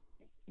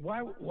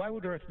 Why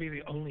would Earth be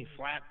the only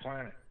flat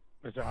planet?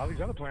 There's all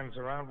these other planets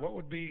around. What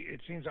would be?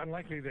 It seems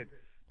unlikely that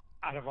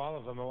out of all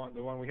of them,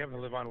 the one we happen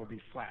to live on would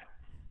be flat.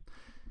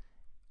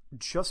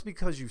 Just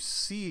because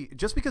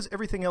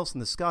everything else in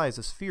the sky is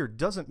a sphere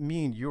doesn't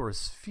mean you're a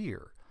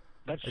sphere.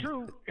 That's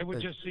true. It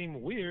would just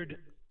seem weird.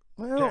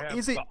 Well, to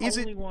have the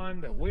only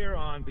one that we're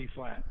on be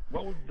flat.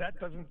 That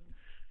doesn't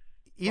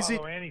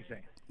follow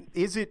anything.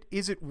 Is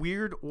it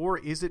weird, or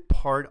is it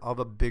part of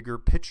a bigger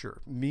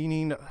picture?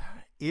 Meaning,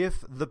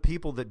 if the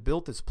people that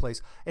built this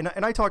place, and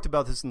I talked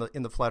about this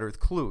in the Flat Earth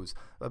Clues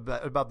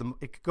about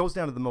it goes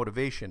down to the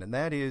motivation, and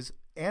that is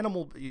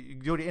you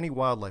go to any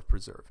wildlife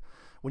preserve.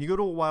 When you go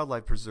to a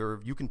wildlife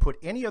preserve, you can put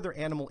any other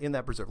animal in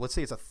that preserve. Let's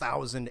say it's a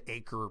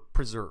 1,000-acre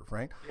preserve,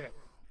 right? Yeah.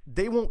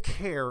 They won't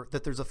care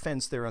that there's a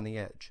fence there on the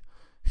edge.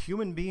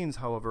 Human beings,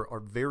 however, are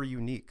very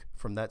unique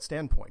from that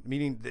standpoint,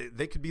 meaning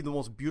they could be the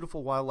most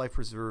beautiful wildlife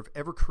preserve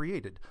ever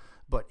created,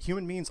 but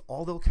human beings,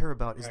 all they'll care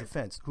about is the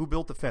fence. Who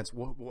built the fence?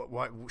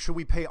 Why should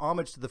we pay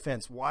homage to the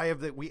fence? Why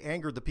have we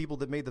angered the people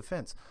that made the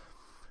fence?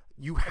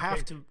 For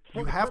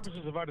the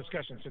purposes of our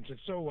discussion, since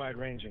it's so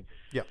wide-ranging,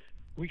 yeah,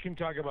 we can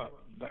talk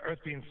about the Earth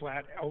being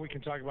flat, or we can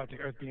talk about the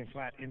Earth being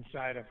flat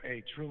inside of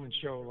a Truman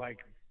Show-like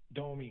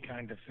domey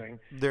kind of thing.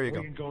 There you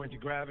go. We can go into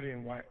gravity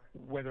and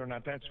whether or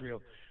not that's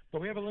real. But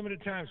we have a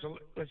limited time, so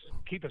let's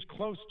keep us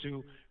close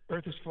to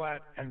Earth is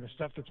flat, and the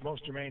stuff that's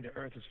most germane to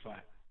Earth is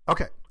flat.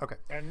 Okay.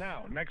 And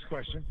now, next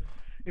question.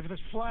 If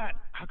it's flat,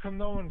 how come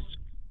no one's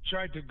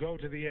tried to go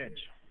to the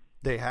edge?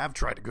 They have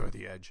tried to go to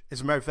the edge.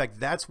 As a matter of fact,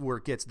 that's where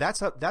it gets.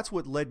 That's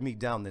what led me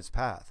down this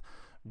path.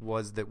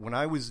 Was that when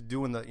I was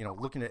doing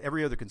looking at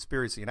every other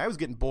conspiracy, and I was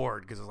getting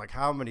bored because it's like,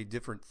 how many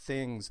different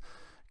things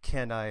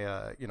can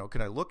I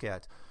look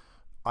at?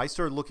 I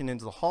started looking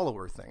into the hollow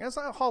Earth thing. As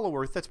a hollow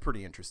Earth, that's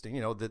pretty interesting.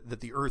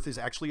 That the Earth is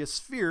actually a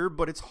sphere,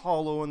 but it's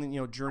hollow,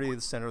 and journey to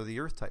the center of the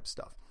Earth type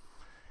stuff.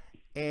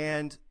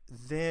 And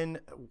then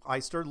I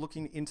started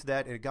looking into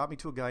that, and it got me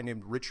to a guy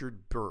named Richard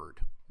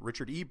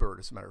E. Byrd,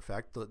 as a matter of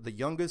fact, the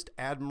youngest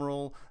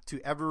admiral to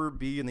ever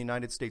be in the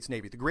United States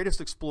Navy, the greatest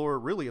explorer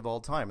really of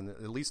all time, and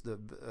at least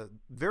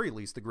very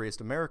least the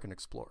greatest American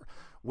explorer.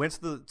 Went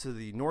to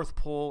the North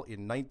Pole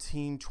in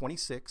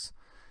 1926.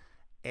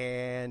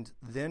 And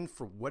then,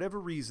 for whatever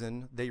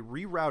reason, they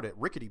rerouted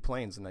rickety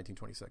planes in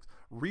 1926,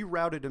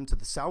 rerouted him to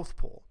the South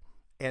Pole.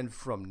 And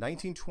from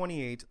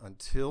 1928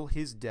 until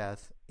his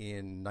death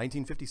in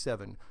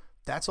 1957,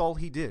 that's all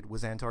he did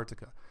was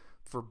Antarctica.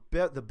 For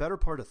the better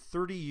part of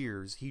 30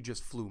 years, he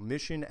just flew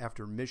mission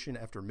after mission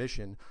after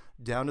mission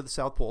down to the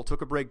South Pole,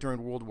 took a break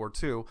during World War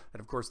II. And,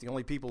 of course, the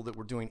only people that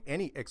were doing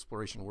any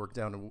exploration work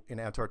down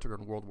in Antarctica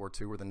in World War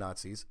II were the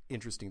Nazis.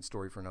 Interesting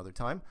story for another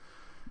time.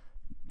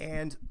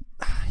 And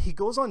he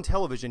goes on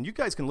television. You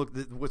guys can look.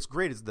 What's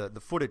great is the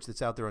footage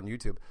that's out there on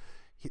YouTube.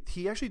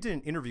 He actually did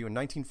an interview in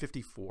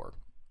 1954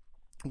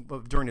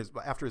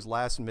 after his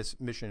last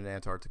mission in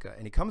Antarctica,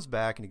 and he comes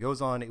back and he goes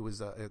on. It was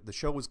the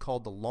show was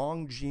called The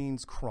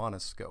Longines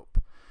Chronoscope,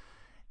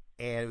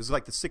 and it was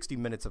like the 60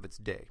 Minutes of its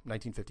day,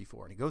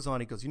 1954. And he goes on.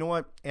 He goes, you know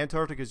what?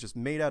 Antarctica is just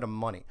made out of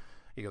money.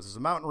 He goes, there's a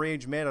mountain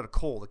range made out of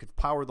coal that could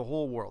power the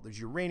whole world. There's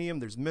uranium,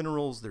 there's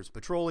minerals, there's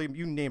petroleum,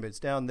 you name it, it's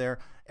down there.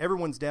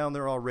 Everyone's down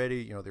there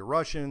already. They're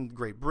Russian,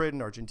 Great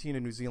Britain, Argentina,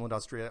 New Zealand,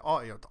 Australia,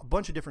 a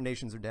bunch of different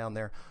nations are down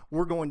there.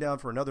 We're going down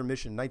for another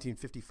mission in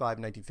 1955,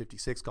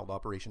 1956 called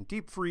Operation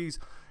Deep Freeze.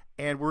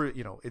 And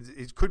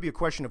it could be a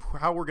question of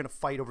how we're going to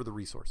fight over the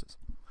resources.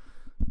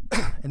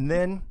 And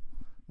then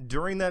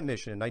during that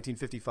mission in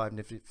 1955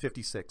 and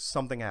 56,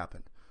 something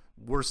happened.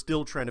 We're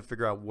still trying to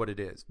figure out what it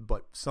is,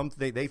 but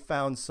they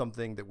found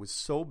something that was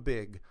so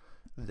big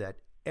that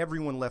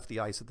everyone left the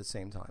ice at the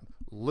same time.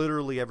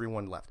 Literally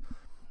everyone left.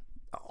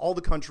 All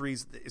the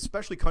countries,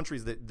 especially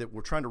countries that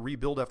were trying to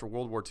rebuild after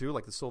World War II,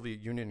 like the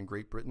Soviet Union and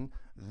Great Britain,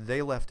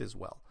 they left as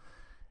well.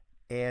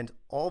 And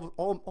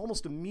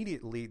almost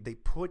immediately, they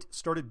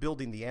started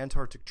building the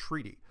Antarctic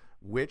Treaty,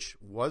 which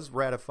was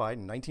ratified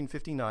in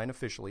 1959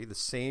 officially, the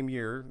same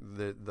year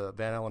the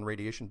Van Allen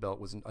radiation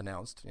belt was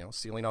announced,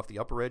 sealing off the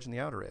upper edge and the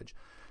outer edge.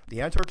 The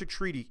Antarctic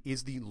Treaty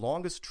is the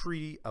longest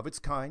treaty of its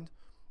kind.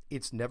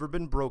 It's never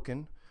been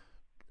broken.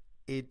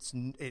 It's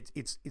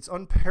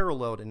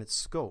unparalleled in its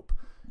scope.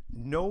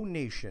 No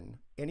nation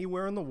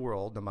anywhere in the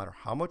world, no matter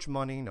how much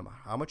money, no matter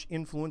how much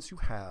influence you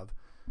have,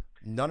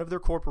 none of their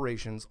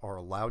corporations are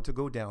allowed to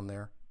go down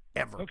there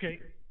ever.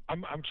 Okay,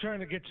 I'm trying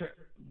to get to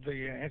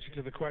the answer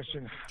to the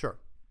question. Sure.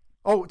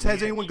 Oh,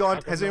 has anyone gone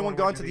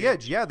to the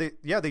edge? Yeah,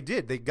 they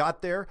did. They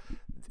got there,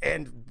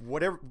 and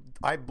whatever,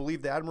 I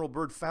believe the Admiral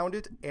Byrd found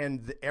it,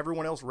 and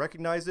everyone else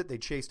recognized it. They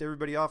chased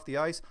everybody off the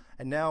ice,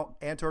 and now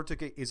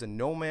Antarctica is a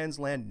no man's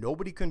land.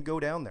 Nobody can go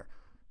down there.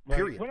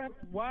 Period. Right.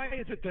 Why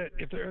is it that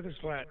if the Earth is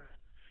flat,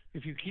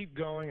 if you keep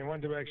going in one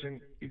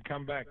direction, you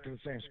come back to the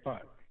same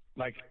spot?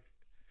 Like,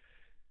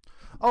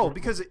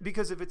 because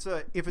if it's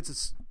a,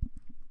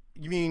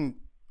 you mean,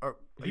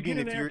 if you get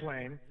an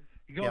airplane,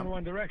 you go in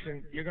one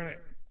direction, you're going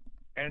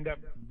to end up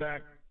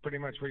back pretty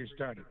much where you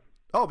started.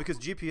 Oh, because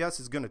GPS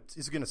is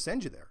gonna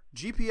send you there.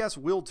 GPS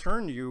will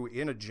turn you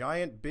in a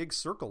giant big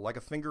circle like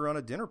a finger on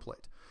a dinner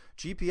plate.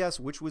 GPS,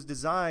 which was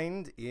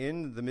designed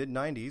in the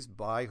mid-90s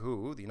by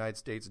who? The United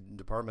States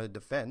Department of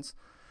Defense.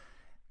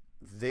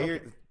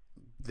 They're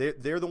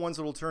the ones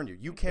that will turn you.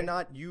 You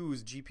cannot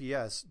use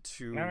GPS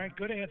to... All right,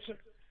 good answer.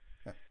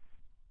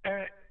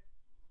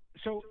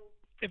 So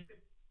if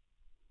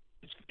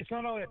it's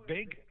not all that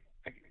big,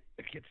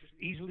 the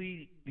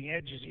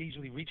edge is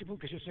easily reachable,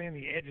 because you're saying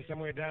the edge is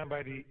somewhere down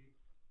by the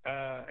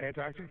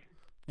Antarctic?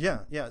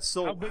 Yeah.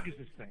 So how big is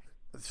this thing?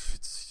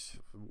 It's,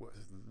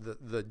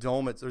 the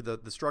dome, or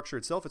the structure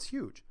itself, it's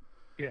huge.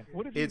 Yeah.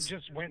 What if you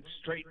just went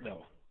straight,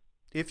 though?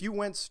 If you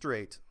went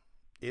straight,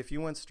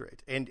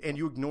 and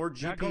you ignored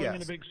GPS, not going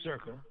in a big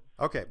circle.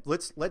 Okay,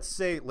 let's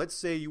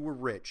say you were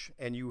rich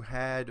and you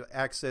had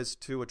access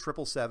to a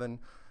 777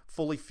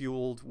 fully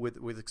fueled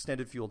with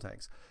extended fuel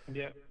tanks.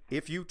 Yeah.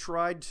 If you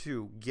tried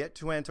to get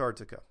to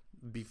Antarctica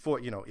before,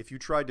 if you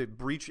tried to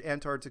breach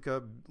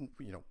Antarctica,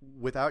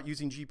 without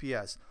using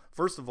GPS,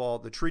 first of all,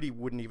 the treaty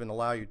wouldn't even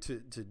allow you to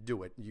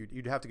do it.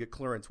 You'd have to get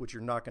clearance, which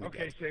you're not going to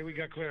get. Okay, say we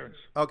got clearance.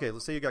 Okay,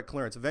 let's say you got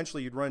clearance.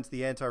 Eventually, you'd run into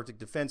the Antarctic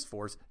Defense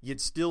Force.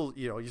 You'd still,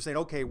 you're saying,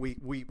 okay,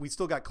 we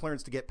still got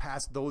clearance to get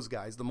past those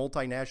guys, the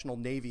multinational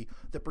Navy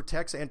that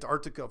protects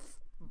Antarctica.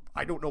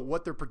 I don't know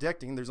what they're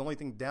protecting. There's only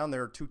thing down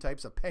there are two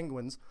types of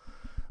penguins.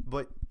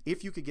 But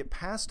if you could get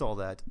past all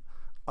that,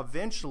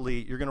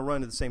 eventually you're going to run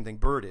into the same thing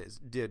Byrd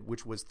did,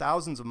 which was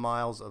thousands of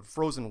miles of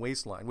frozen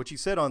wasteland, which he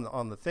said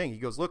on the thing. He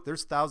goes, look,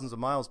 there's thousands of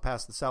miles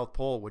past the South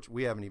Pole, which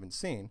I haven't even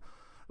seen.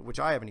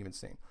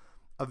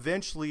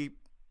 Eventually,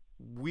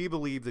 we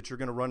believe that you're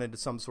going to run into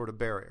some sort of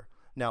barrier.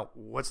 Now,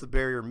 what's the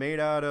barrier made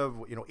out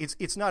of?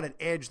 It's not an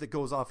edge that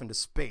goes off into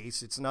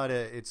space. It's not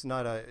a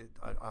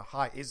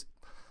high.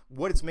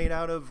 What it's made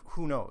out of,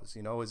 who knows?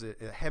 Is it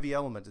a heavy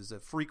element? Is it a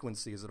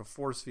frequency? Is it a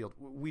force field?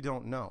 We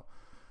don't know.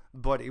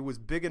 But it was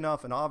big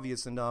enough and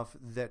obvious enough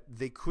that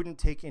they couldn't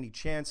take any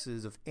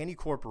chances of any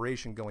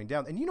corporation going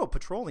down. And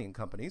petroleum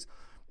companies,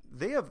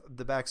 they have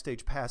the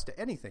backstage pass to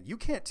anything. You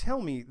can't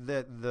tell me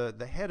that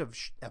the head of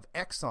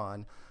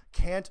Exxon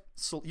can't.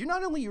 So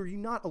not only are you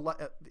not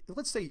allowed.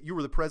 Let's say you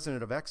were the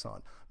president of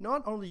Exxon.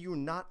 Not only are you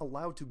not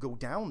allowed to go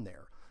down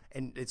there,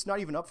 and it's not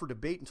even up for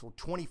debate until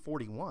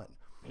 2041.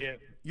 Yeah.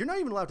 You're not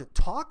even allowed to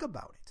talk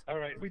about it. All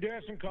right. We do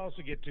have some calls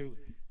to get to.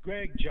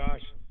 Greg,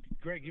 Josh.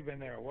 Greg, you've been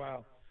there a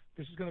while.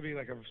 This is going to be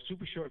like a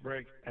super short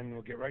break, and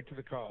we'll get right to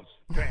the calls.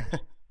 Thanks.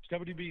 It's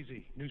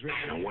WBZ, News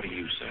Radio. Now, what do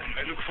you say?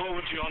 I look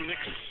forward to your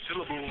next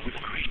syllable with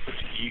great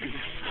eagerness.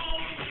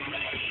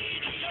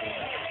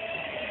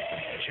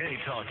 Jay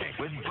Talking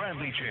with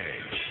Bradley Jay.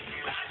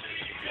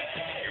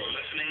 You're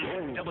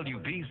listening to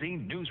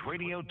WBZ News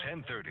Radio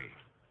 1030.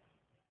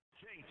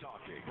 Jay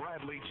Talking,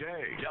 Bradley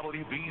Jay,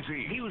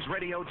 WBZ News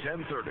Radio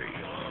 1030.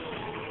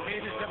 Hey,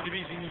 this is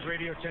WBZ News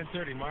Radio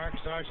 1030. Mark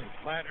Sargent,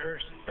 flat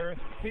Earth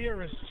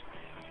theorist.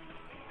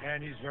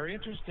 And he's very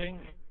interesting.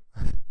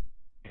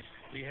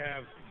 We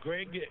have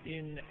Greg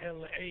in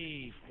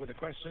L.A. with a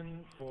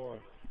question for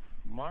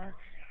Mark.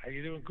 How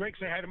you doing? Greg,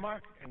 say hi to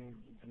Mark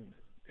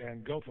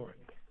and go for it.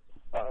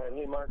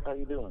 Hey, Mark, how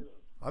you doing?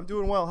 I'm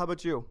doing well. How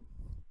about you?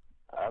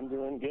 I'm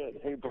doing good.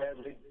 Hey,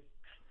 Bradley.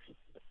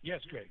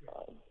 Yes, Greg.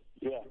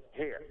 Yeah,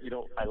 hey,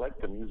 I like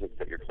the music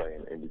that you're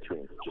playing in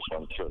between. Just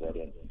want to throw that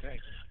in.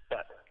 Thanks.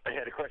 But I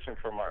had a question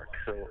for Mark.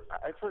 So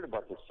I've heard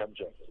about this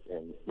subject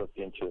and looked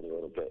into it a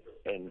little bit.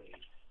 And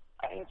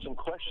I had some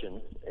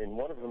questions, and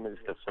one of them is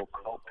the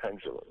so-called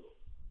pendulum.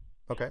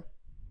 Okay.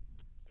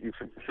 You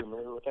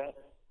familiar with that?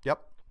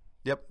 Yep.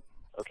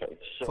 Okay,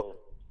 so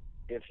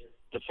if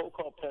the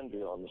so-called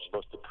pendulum is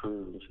supposed to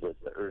prove that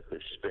the Earth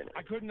is spinning.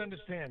 I couldn't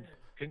understand.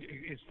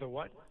 It's the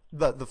what?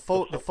 The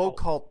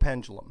Foucault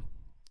pendulum,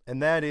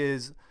 and that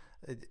is,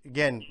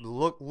 again,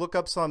 look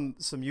up some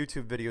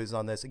YouTube videos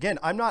on this. Again,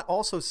 I'm not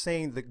also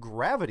saying that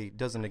gravity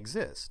doesn't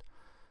exist.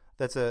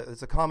 It's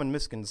a common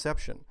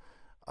misconception.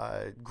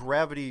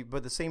 Gravity, but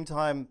at the same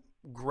time,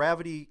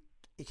 gravity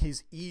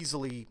is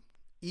easily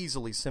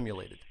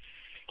simulated.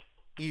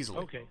 Easily.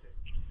 Okay.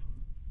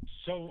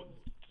 So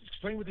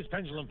explain what this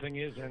pendulum thing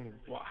is and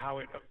how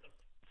it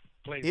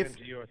plays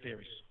into your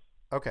theories.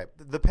 Okay,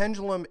 the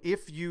pendulum,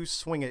 if you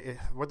swing it,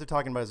 what they're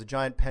talking about is a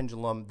giant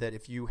pendulum that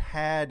if you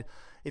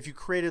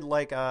created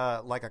like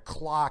a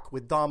clock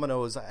with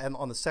dominoes and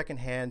on the second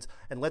hand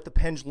and let the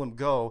pendulum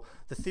go,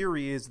 the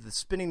theory is the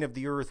spinning of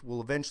the Earth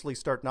will eventually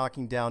start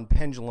knocking down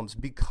pendulums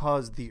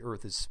because the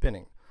Earth is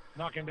spinning.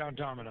 Knocking down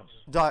dominoes.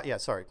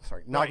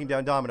 Knocking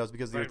down dominoes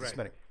because the Earth is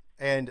spinning.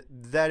 And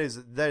that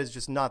is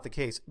just not the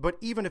case. But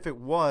even if it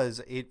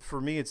was,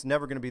 for me, it's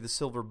never going to be the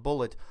silver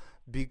bullet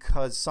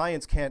because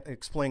science can't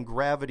explain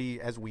gravity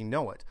as we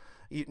know it.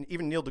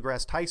 Even Neil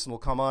deGrasse Tyson will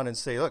come on and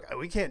say, look,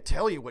 we can't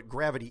tell you what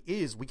gravity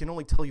is. We can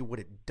only tell you what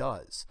it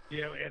does.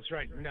 Yeah, that's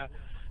right. Now,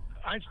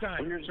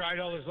 Einstein tried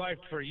all his life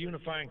for a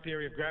unifying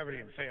theory of gravity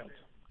and failed.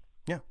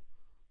 Yeah.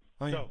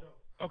 So,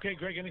 okay,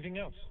 Greg, anything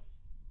else?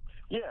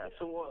 Yeah,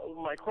 so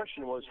my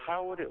question was,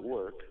 how would it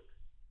work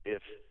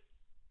if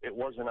it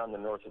wasn't on the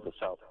North or the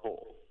South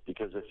Pole?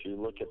 Because if you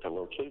look at the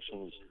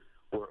locations,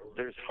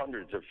 there's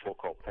hundreds of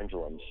Foucault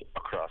pendulums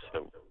across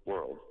the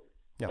world,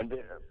 and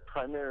they're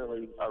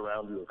primarily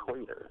around the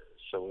equator.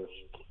 So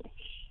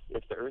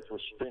if the Earth was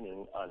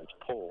spinning on its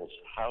poles,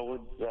 how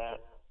would that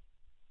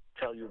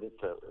tell you that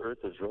the Earth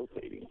is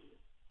rotating?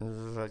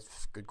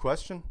 Good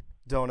question.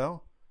 Don't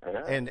know.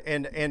 Yeah.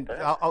 And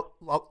I'll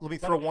let me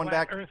throw one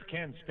back. Earth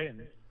can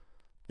spin.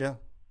 Yeah.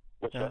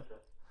 What's that?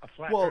 A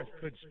flat Earth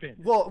could spin.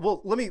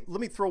 Well, let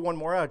me throw one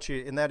more out at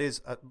you, and that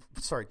is,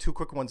 two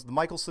quick ones: the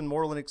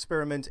Michelson-Moreland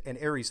experiment and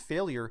Airy's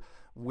failure,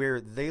 where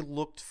they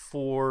looked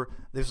for,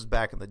 this was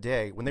back in the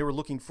day, when they were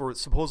looking for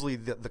supposedly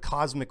the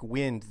cosmic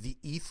wind, the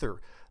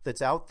ether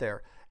that's out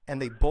there,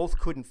 and they both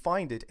couldn't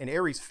find it. And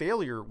Airy's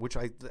failure, which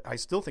I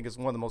still think is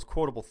one of the most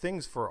quotable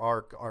things for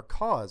our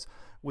cause,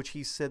 which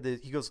he said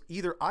that, he goes,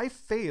 either I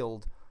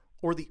failed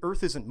or the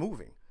Earth isn't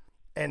moving.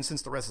 And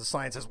since the rest of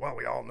science says, well,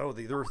 we all know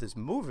the Earth is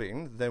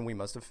moving, then we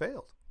must have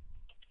failed.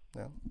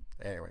 Yeah.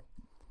 Anyway.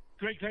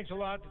 Greg, thanks a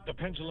lot. The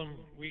pendulum,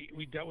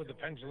 we dealt with the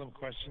pendulum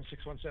question,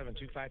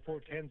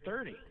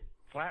 617-254-1030.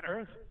 Flat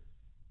Earth.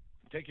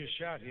 Take your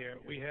shot here.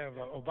 We have,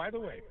 by the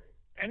way,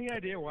 any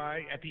idea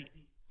why at the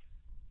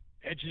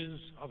edges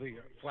of the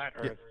flat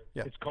Earth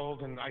it's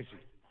cold and icy?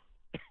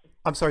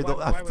 I'm sorry, the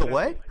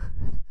what?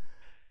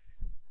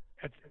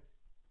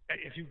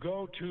 If you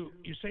go to,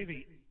 you say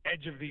the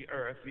edge of the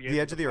Earth, the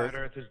edge of the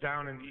Earth is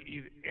down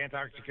in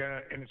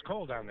Antarctica, and it's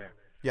cold down there.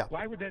 Yeah.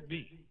 Why would that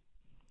be?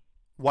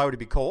 Why would it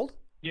be cold?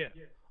 Yeah.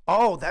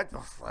 Oh,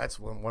 that's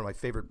one of my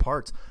favorite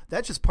parts.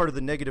 That's just part of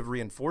the negative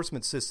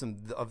reinforcement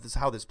system of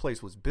how this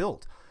place was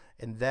built,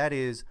 and that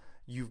is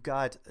you've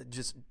got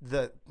just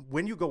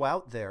when you go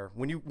out there,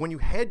 when you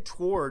head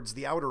towards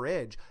the outer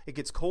edge, it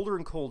gets colder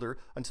and colder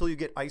until you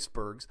get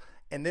icebergs.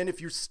 And then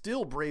if you're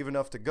still brave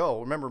enough to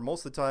go, remember,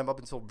 most of the time up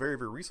until very,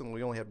 very recently,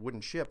 we only had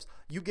wooden ships.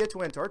 You get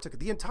to Antarctica.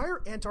 The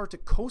entire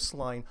Antarctic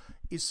coastline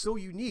is so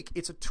unique.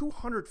 It's a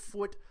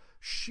 200-foot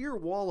sheer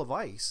wall of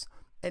ice.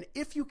 And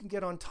if you can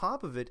get on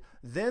top of it,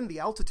 then the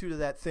altitude of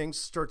that thing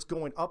starts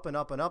going up and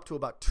up and up to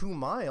about 2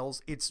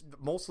 miles. It's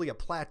mostly a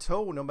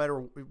plateau no matter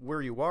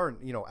where you are.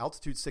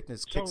 Altitude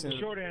sickness kicks in. So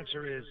the short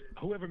answer is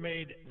whoever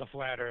made the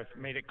flat Earth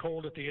made it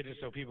cold at the edges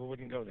so people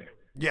wouldn't go there.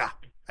 Yeah.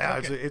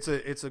 Okay. It's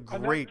a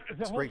great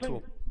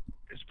tool.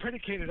 It's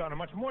predicated on a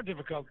much more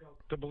difficult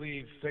to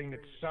believe thing that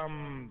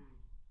some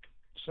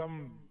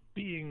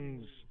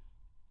beings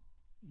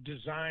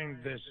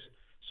designed this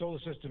solar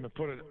system and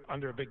put it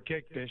under a big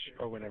cake dish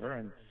or whatever,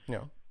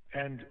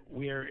 and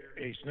we're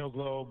a snow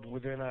globe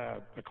within a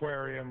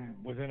aquarium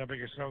within a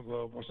bigger snow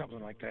globe or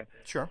something like that.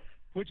 Sure.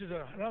 Which is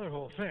another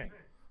whole thing.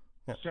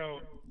 Yeah. So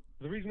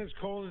the reason it's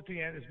cold at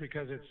the end is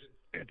because it's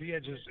at the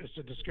edges is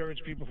to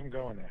discourage people from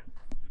going there.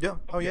 Yeah.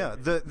 Oh, yeah.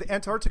 The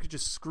Antarctica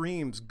just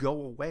screams, go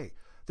away.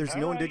 There's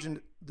no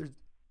indigenous.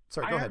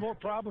 Sorry, go ahead.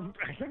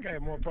 I think I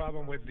have more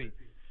problem with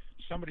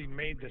somebody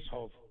made this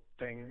whole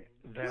thing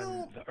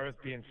than the Earth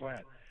being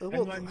flat.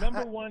 And my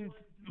number one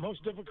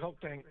most difficult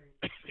thing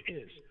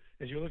is,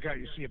 as you look out,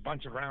 you see a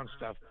bunch of round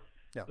stuff.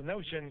 Yeah. The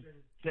notion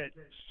that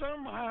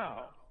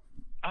somehow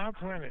our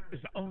planet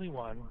is the only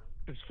one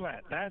that's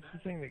flat. That's the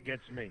thing that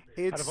gets me.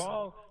 Out of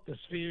all the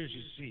spheres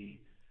you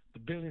see, the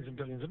billions and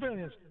billions and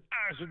billions,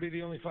 ours would be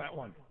the only flat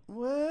one.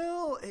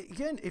 Well,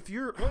 again, if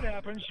you're could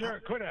happen, sure,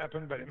 it could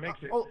happen, but it makes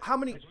it. How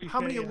many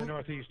in the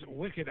Northeast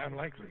wicked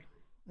unlikely.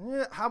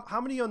 Yeah,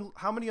 how many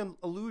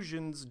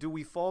illusions do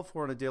we fall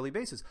for on a daily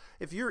basis?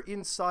 If you're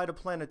inside a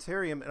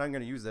planetarium, and I'm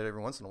going to use that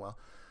every once in a while,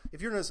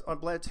 if you're in a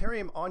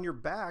planetarium on your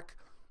back,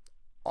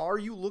 Are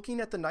you looking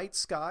at the night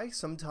sky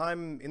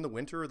sometime in the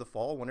winter or the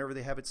fall, whenever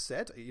they have it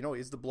set? You know,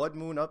 is the blood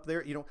moon up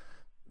there? You know,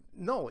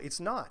 no, it's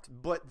not.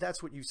 But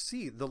that's what you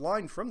see. The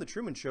line from the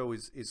Truman Show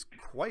is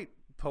quite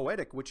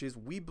poetic, which is,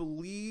 we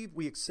believe,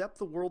 we accept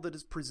the world that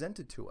is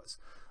presented to us.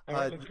 All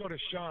right, let's go to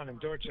Sean in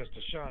Dorchester.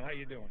 Sean, how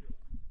you doing?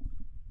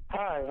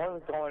 Hi,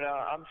 how's it going?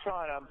 I'm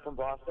Sean. I'm from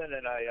Boston,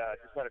 and I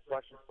just had a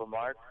question for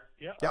Mark.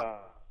 Yeah.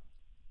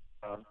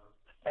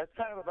 That's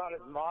kind of about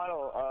his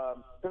model,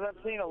 because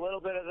I've seen a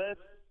little bit of this.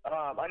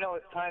 I know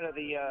it's kind of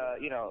the,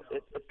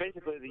 it's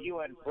basically the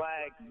UN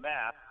flag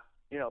map,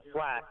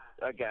 flat,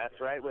 I guess,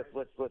 right? With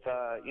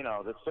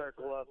the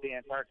circle of the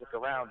Antarctic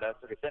around us,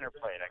 like a dinner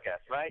plate, I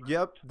guess, right?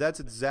 Yep, that's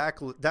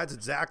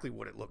exactly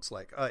what it looks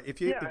like. And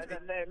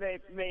then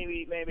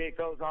maybe it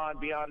goes on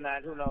beyond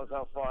that. Who knows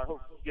how far? Who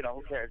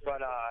cares?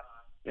 But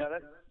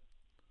that's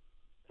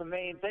the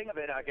main thing of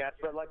it, I guess.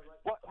 But like,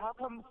 how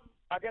come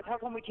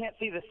we can't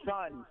see the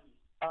sun?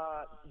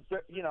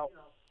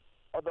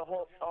 The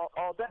whole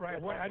all day. Right.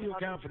 How do you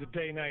account for the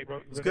day-night?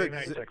 It's good.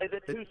 Is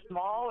it too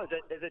small? Is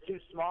it too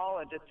small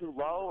and just too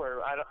low,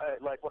 or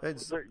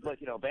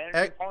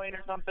vantage point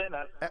or something?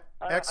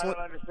 Excellent.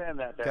 I don't understand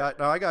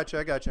that. I got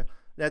you.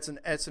 That's an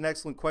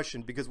excellent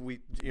question, because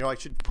I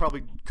should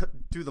probably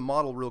do the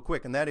model real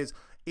quick, and that is,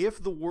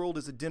 if the world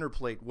is a dinner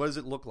plate, what does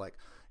it look like?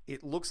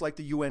 It looks like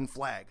the UN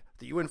flag.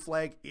 The UN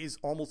flag is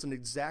almost an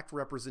exact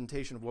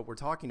representation of what we're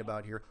talking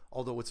about here,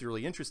 although what's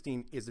really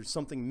interesting is there's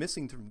something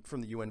missing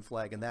from the UN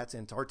flag, and that's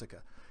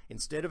Antarctica.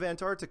 Instead of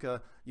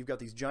Antarctica, you've got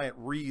these giant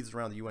wreaths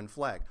around the UN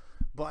flag.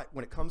 But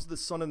when it comes to the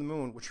sun and the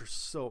moon, which are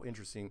so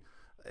interesting,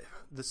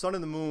 the sun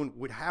and the moon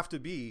would have to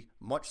be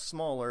much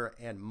smaller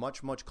and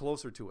much, much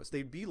closer to us.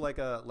 They'd be like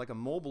a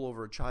mobile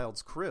over a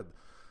child's crib.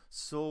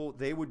 So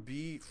they would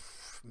be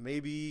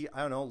maybe,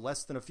 I don't know,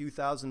 less than a few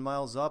thousand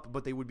miles up,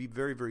 but they would be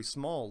very, very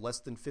small, less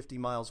than 50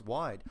 miles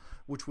wide,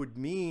 which would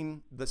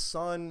mean the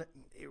sun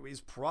is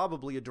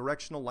probably a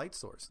directional light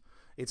source.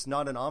 It's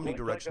not an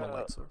omnidirectional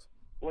light source.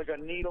 Like a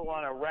needle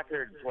on a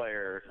record player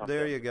or something.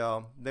 There you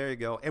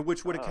go. And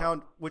which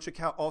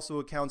also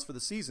accounts for the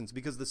seasons,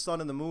 because the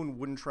sun and the moon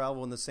wouldn't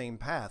travel in the same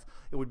path.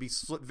 It would be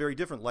very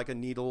different, like a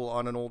needle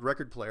on an old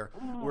record player,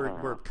 where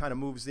it kind of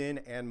moves in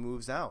and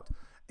moves out.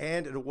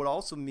 And it would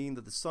also mean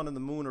that the sun and the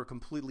moon are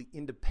completely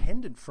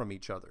independent from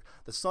each other.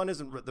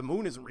 The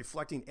moon isn't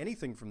reflecting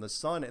anything from the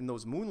sun, and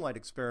those moonlight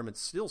experiments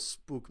still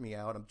spook me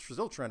out. I'm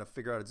still trying to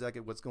figure out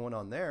exactly what's going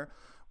on there,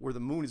 where the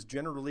moon is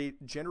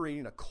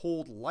generating a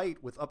cold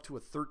light with up to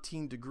a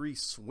 13-degree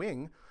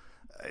swing,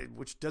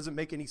 which doesn't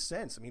make any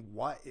sense. I mean,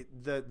 why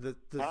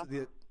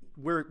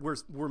where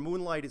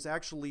moonlight is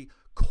actually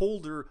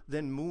colder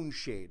than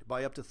moonshade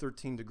by up to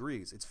 13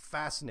 degrees. It's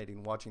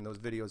fascinating watching those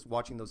videos,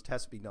 watching those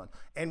tests be done.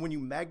 And when you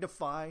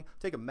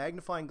take a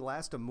magnifying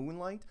glass to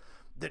moonlight,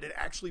 that it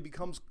actually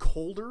becomes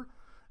colder.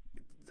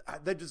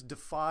 That just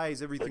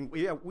defies everything.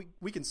 Yeah,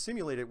 we can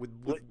simulate it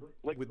with blue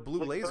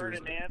lasers.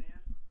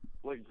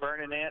 Like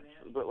burning ants,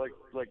 but like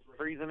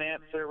freezing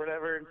ants or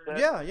whatever instead?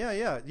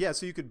 Yeah.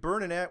 So you could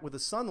burn an ant with the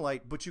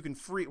sunlight, but you can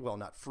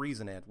not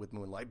freeze an ant with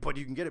moonlight, but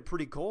you can get it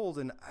pretty cold.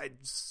 And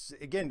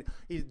again,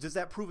 does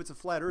that prove it's a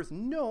flat Earth?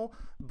 No,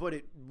 but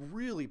it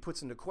really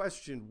puts into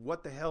question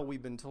what the hell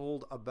we've been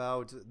told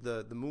about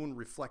the moon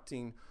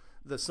reflecting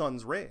the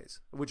sun's rays,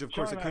 which of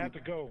course it couldn't. I have to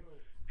go.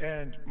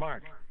 And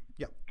Mark.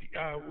 Yeah.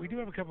 We do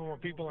have a couple more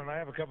people, and I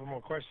have a couple more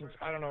questions.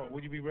 I don't know.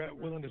 Would you be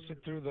willing to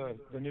sit through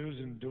the news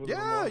and do a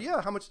little more?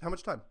 Yeah. How much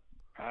time?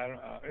 I don't.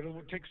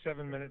 It'll take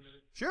 7 minutes.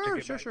 Sure.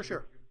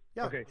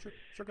 Yeah. Okay.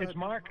 Sure, it's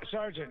Mark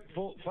Sargent,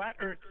 flat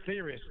Earth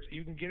theorist.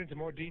 You can get into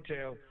more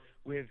detail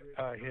with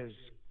his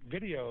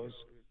videos.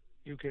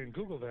 You can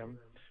Google them.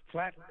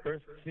 Flat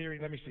Earth theory.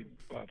 Let me see.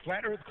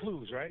 Flat Earth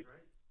clues, right?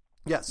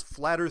 Yes.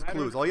 Flat Earth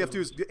clues. All you have to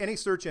do is any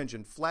search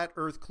engine. Flat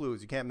Earth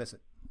clues. You can't miss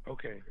it.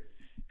 Okay.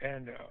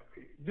 And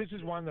this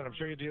is one that I'm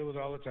sure you deal with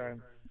all the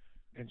time,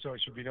 and so it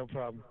should be no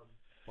problem.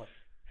 What?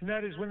 And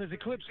that is, when there's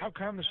eclipse, how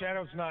come the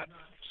shadow's not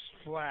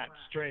flat,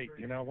 straight?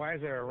 Why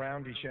is there a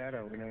roundy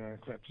shadow in an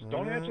eclipse?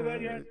 Don't answer that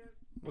yet.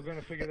 We're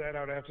going to figure that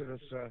out after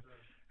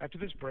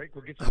this break.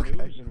 We'll get some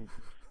news, and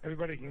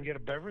everybody can get a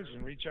beverage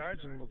and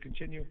recharge, and we'll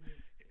continue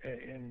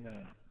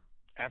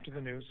after the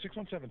news.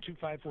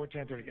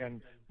 617-254-1030.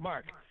 And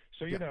Mark,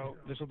 so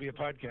this will be a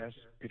podcast.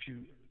 If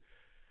you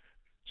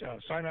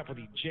sign up for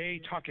the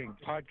J Talking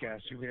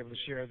podcast, you'll be able to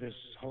share this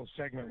whole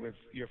segment with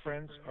your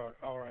friends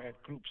or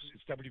at groups.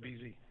 It's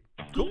WBZ.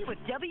 Cool. With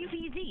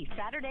WBZ,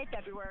 Saturday,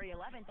 February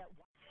 11th at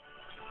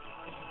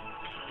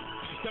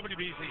It's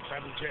WBZ,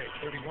 Family J.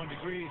 31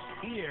 degrees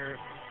here,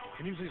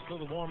 and usually it's a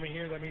little warmer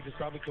here. That means it's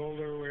probably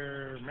colder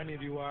where many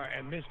of you are,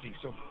 and misty.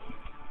 So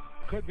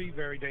could be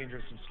very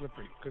dangerous and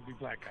slippery. Could be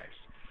black ice.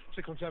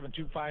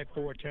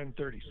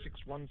 617-254-1030.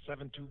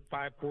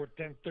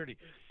 617-254-1030.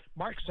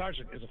 Mark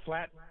Sargent is a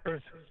flat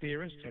Earth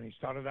theorist, and he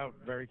started out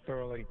very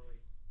thoroughly.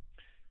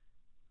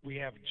 We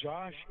have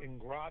Josh in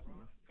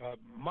Groton.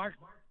 Mark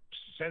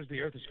says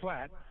the Earth is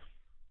flat,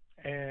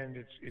 and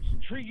it's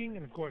intriguing,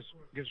 and of course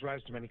gives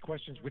rise to many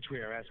questions, which we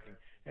are asking.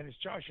 And it's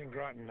Josh in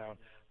Groton now.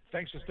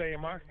 Thanks for staying,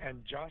 Mark.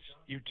 And Josh,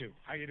 you too.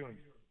 How you doing?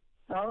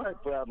 All right,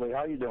 Bradley.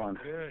 How you doing?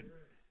 Good.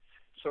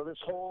 So this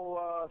whole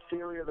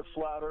theory of the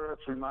flat Earth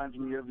reminds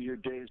me of your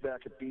days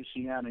back at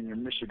BCN and your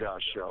Michigan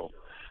show.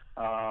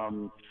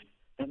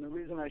 And the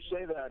reason I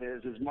say that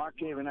is Mark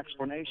gave an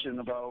explanation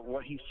about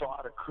what he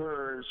thought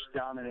occurs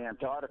down in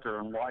Antarctica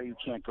and why you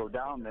can't go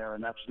down there,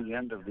 and that's the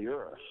end of the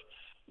Earth,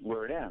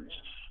 where it ends.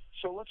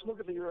 So let's look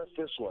at the Earth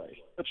this way.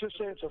 Let's just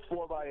say it's a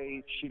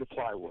 4x8 sheet of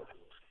plywood.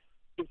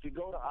 If you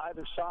go to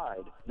either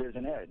side, there's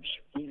an edge,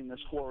 meaning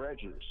there's 4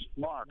 edges.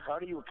 Mark, how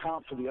do you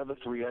account for the other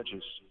 3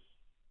 edges?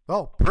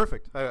 Oh,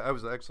 perfect. I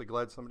was actually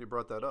glad somebody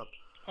brought that up.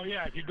 Oh,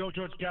 yeah, if you go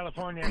towards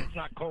California, it's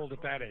not cold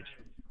at that edge.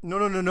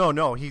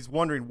 No. He's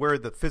wondering where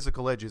the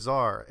physical edges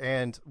are.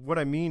 And what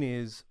I mean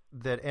is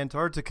that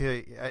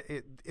Antarctica,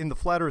 in the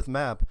flat Earth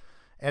map,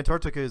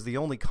 Antarctica is the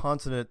only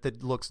continent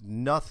that looks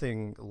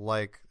nothing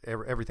like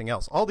everything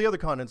else. All the other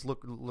continents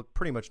look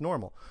pretty much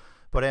normal.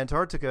 But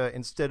Antarctica,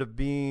 instead of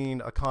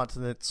being a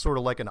continent sort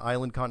of like an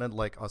island continent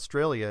like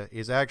Australia,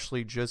 is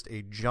actually just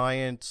a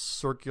giant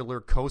circular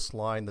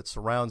coastline that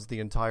surrounds the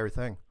entire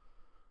thing.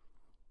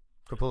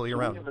 Completely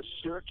around. You have a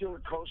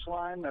circular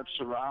coastline that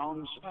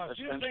surrounds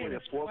essentially a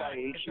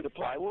 4x8 sheet of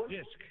plywood?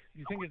 Disc.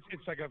 You think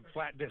it's like a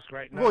flat disc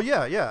right now? Well,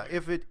 yeah.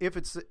 If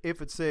it's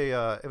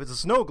a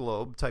snow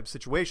globe type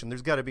situation,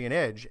 there's got to be an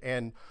edge.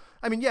 And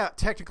I mean, yeah,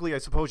 technically, I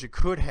suppose you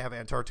could have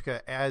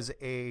Antarctica as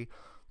a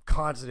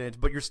continent,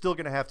 but you're still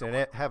going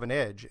to have an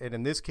edge. And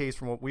in this case,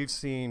 from what we've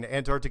seen,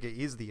 Antarctica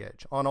is the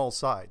edge on all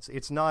sides.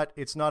 It's not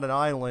an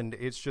island.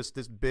 It's just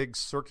this big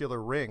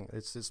circular ring.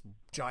 It's this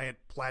giant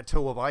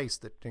plateau of ice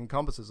that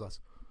encompasses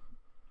us.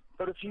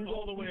 But if you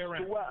go east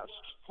to west,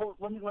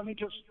 let me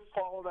just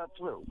follow that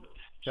through.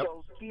 Yep.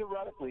 So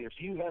theoretically, if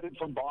you headed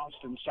from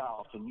Boston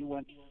south and you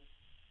went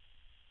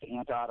to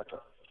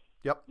Antarctica,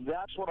 yep,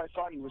 that's what I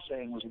thought you were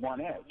saying was one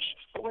edge.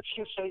 But let's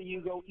just say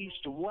you go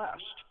east to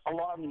west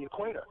along the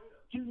equator.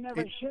 You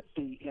never hit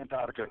the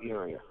Antarctica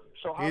area.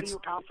 So how do you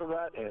account for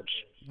that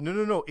edge?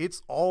 No.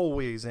 It's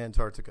always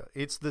Antarctica.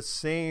 It's the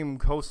same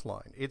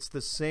coastline. It's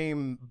the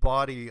same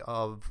body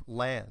of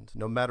land,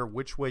 no matter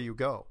which way you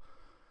go.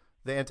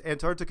 The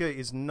Antarctica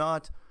is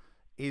not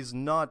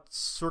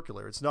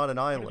circular. It's not an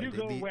island. If you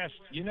go west,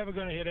 you're never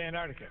going to hit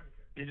Antarctica.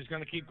 You're just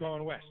going to keep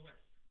going west.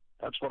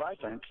 That's what I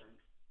think.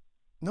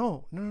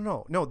 No.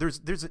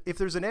 If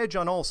there's an edge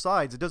on all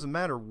sides, it doesn't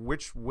matter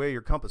which way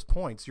your compass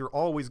points. You're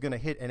always going to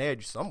hit an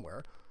edge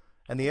somewhere,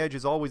 and the edge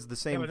is always the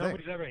same thing.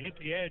 Nobody's ever hit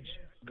the edge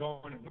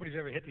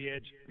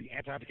the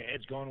Antarctica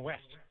edge going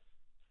west.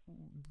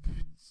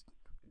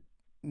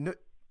 No.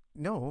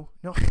 No.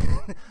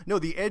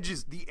 The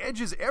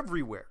edge is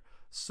everywhere.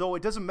 So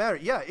it doesn't matter.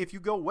 Yeah, if you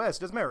go west,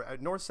 it doesn't matter.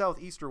 North,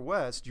 south, east, or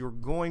west, you're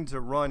going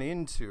to run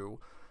into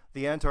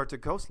the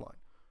Antarctic coastline.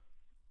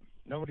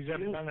 Nobody's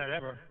ever done that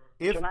ever.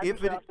 Can I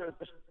just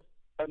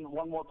ask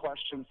one more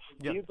question?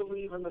 Yeah. Do you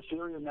believe in the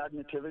theory of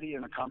magnetivity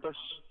and a compass?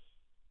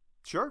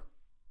 Sure.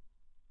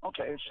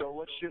 Okay, so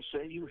let's just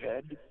say you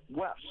head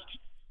west.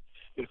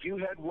 If you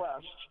head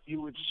west,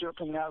 you would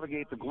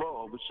circumnavigate the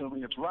globe,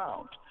 assuming it's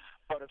round.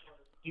 But if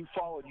you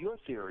followed your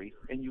theory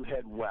and you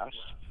head west,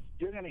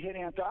 you're going to hit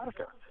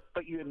Antarctica.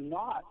 But you're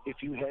not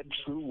if you head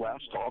true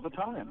west all the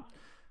time.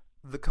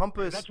 The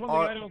compass... That's one thing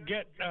I don't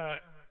get,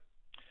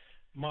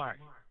 Mark.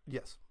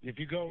 Yes. If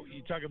you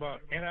talk about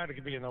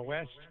Antarctica being the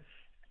west,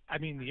 I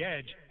mean the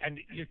edge, and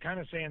you're kind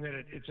of saying that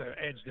it's an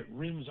edge that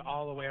rims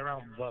all the way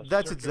around the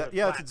That's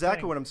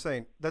exactly what I'm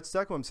saying. That's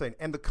exactly what I'm saying.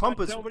 And the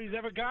compass... But nobody's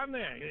ever gone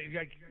there.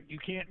 You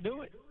can't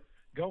do it.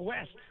 Go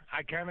west.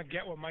 I kind of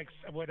get what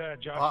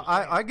Josh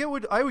I get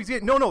what I always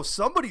get. No,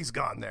 somebody's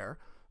gone there,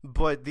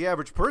 but the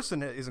average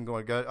person isn't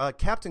going to go.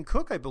 Captain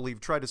Cook, I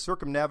believe, tried to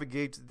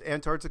circumnavigate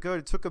Antarctica.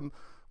 It took him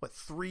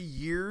 3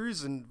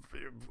 years, and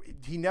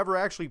he never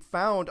actually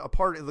found a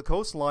part of the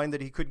coastline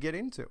that he could get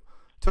into.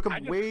 It took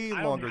him way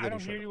longer than he should. I don't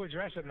hear you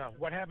address it enough.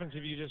 What happens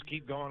if you just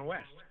keep going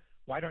west?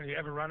 Why don't you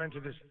ever run into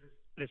this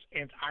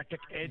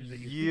Antarctic edge that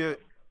you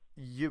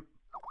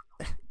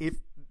if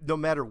no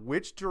matter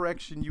which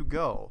direction you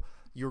go,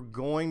 you're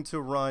going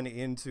to run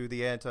into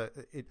the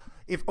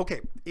if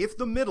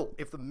the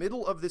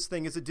middle of this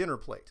thing is a dinner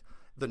plate,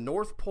 the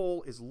North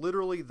Pole is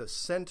literally the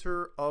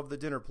center of the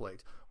dinner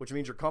plate, which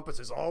means your compass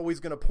is always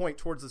going to point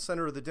towards the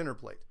center of the dinner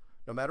plate,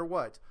 no matter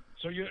what.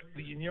 So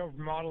in your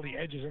model, the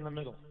edge is in the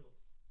middle.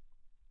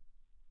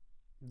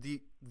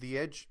 The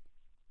edge.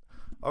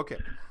 Okay.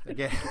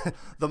 Again,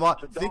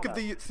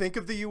 think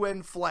of the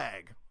UN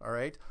flag. All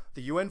right.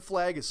 The UN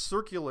flag is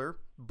circular,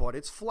 but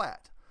it's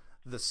flat.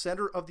 The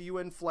center of the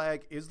UN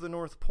flag is the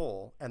North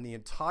Pole, and the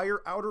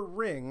entire outer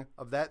ring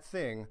of that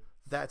thing,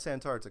 that's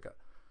Antarctica.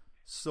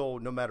 So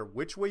no matter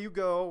which way you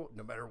go,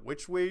 no matter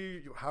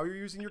how you're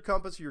using your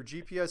compass or your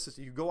GPS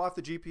system, you go off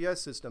the GPS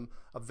system,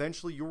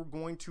 eventually you're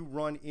going to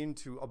run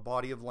into a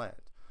body of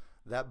land.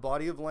 That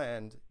body of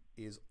land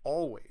is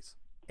always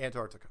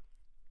Antarctica.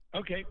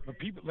 Okay, but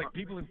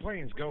people in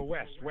planes go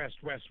west.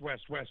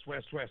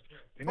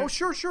 Oh,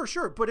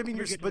 sure. But I mean,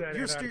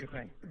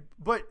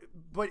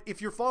 But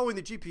if you're following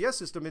the GPS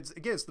system, it's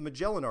the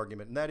Magellan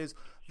argument, and that is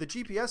the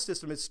GPS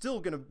system is still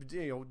going to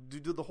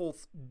do the whole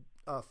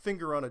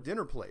finger on a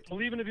dinner plate.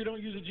 Well, even if you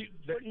don't use GPS.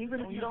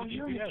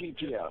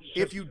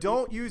 If you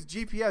don't use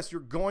GPS,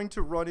 you're going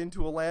to run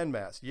into a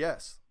landmass.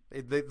 Yes,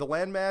 the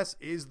landmass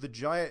is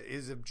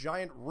a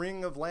giant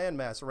ring of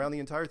landmass around the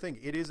entire thing.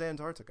 It is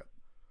Antarctica.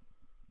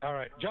 All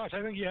right, Josh,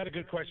 I think you had a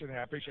good question there.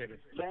 I appreciate it.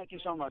 Thank you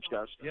so much,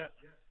 guys. Yeah,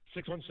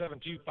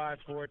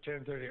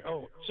 617-254-1030.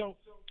 Oh, so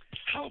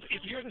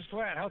if you're this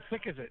flat, how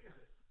thick is it?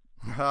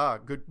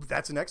 Good.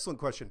 That's an excellent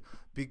question,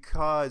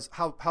 because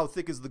how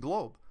thick is the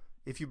globe?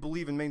 If you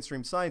believe in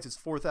mainstream science, it's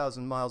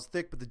 4,000 miles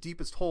thick, but the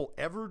deepest hole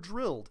ever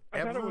drilled.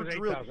 I thought it was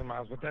 8,000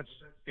 miles, but that's,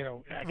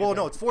 academic. Well,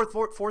 no, it's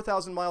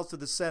 4,000 miles to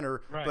the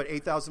center, right, but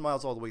 8,000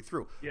 miles all the way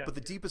through. Yeah. But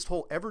the deepest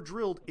hole ever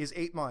drilled is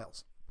 8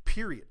 miles,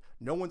 period.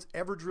 No one's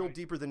ever drilled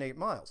deeper than 8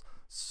 miles.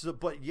 So,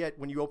 but yet,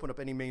 when you open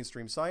up any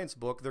mainstream science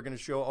book, they're going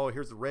to show,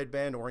 here's the red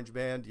band, orange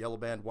band, yellow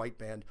band, white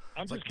band.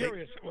 I'm just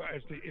curious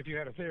as to if you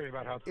had a theory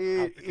about how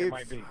thick it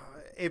might be.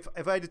 If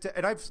I had to,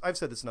 and I've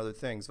said this in other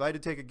things, if I had to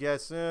take a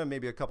guess,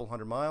 maybe a couple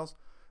hundred miles.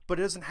 But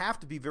it doesn't have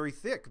to be very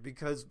thick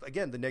because,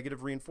 again, the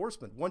negative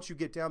reinforcement. Once you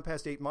get down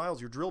past 8 miles,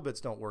 your drill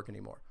bits don't work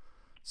anymore.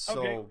 So,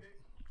 okay.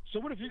 So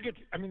what if you get?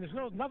 I mean,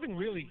 there's nothing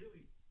really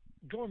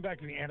going back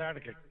to the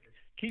Antarctica,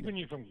 keeping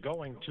you from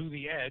going to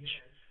the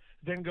edge,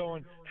 then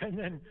going and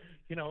then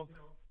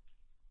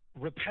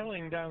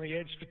rappelling down the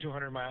edge for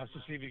 200 miles to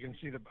see if you can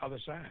see the other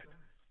side.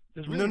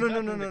 Really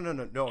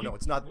No.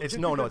 It's not. It's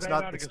no. It's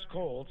not. It's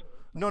cold.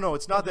 No,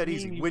 it's not that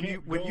easy. When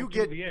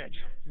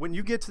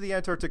you get to the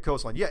Antarctic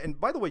coastline, yeah. And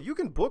by the way, you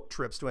can book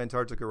trips to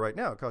Antarctica right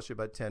now. It costs you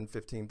about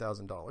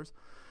 $10,000-$15,000.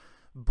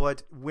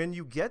 But when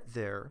you get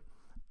there,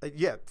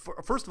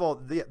 first of all,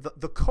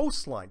 the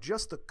coastline,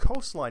 just the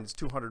coastline, is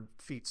 200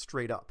 feet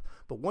straight up.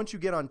 But once you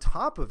get on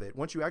top of it,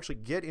 once you actually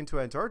get into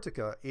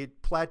Antarctica,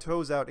 it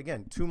plateaus out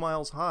again 2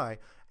 miles high,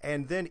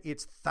 and then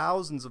it's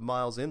thousands of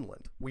miles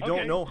inland. We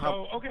don't know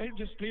how. So,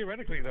 just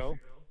theoretically though,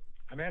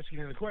 I'm asking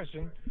you the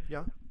question.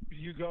 Yeah.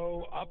 You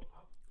go up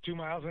 2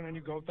 miles and then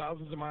you go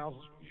thousands of miles.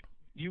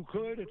 You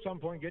could at some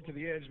point get to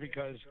the edge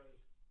because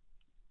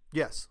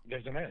yes,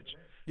 there's an edge.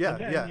 Yeah,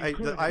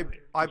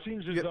 It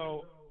seems as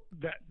though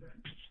that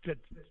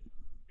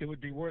it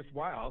would be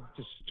worthwhile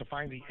to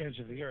find the edge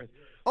of the Earth.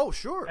 Oh,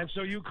 sure. And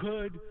so you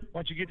could,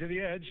 once you get to the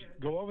edge,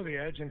 go over the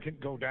edge and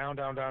go down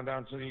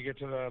so you get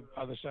to the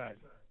other side.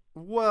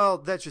 Well,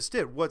 that's just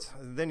it.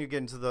 Then you get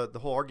into the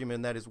whole argument,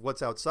 and that is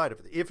what's outside of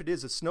it. If it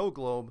is a snow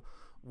globe,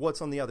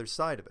 what's on the other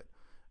side of it?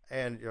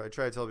 And I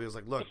try to tell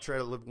people, look, try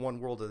to live one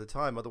world at a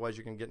time. Otherwise,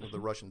 you can get into the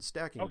Russian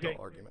stacking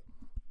argument.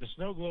 The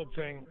snow globe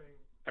thing,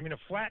 I mean, a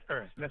flat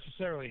Earth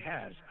necessarily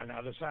has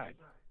another side.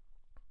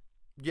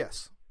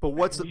 Yes, but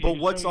what's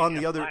on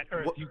the other?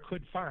 Earth, you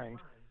could find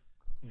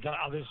the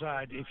other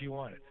side if you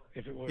wanted,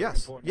 if it was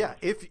important. Yeah.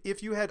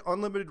 If you had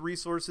unlimited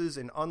resources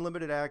and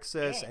unlimited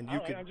access, and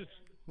you could.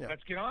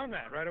 Let's get on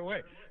that right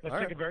away. Let's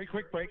take a very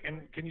quick break,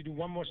 and can you do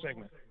one more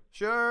segment?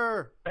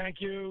 Sure.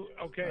 Thank you.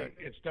 Okay,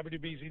 It's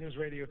WBZ News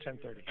Radio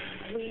 1030.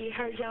 We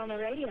heard you on the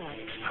radio.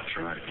 That's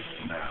right.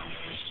 Now,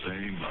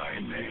 say my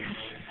name.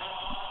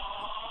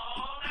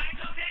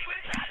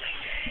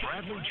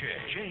 Bradley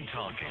J.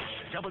 Talking.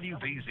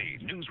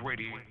 WBZ News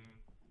Radio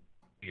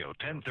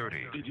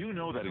 1030. Did you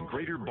know that in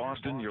Greater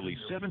Boston, nearly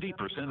 70%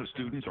 of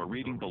students are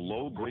reading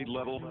below grade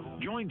level?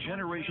 Join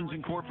Generations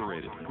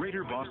Incorporated,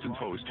 Greater Boston's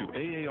host to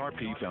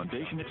AARP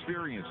Foundation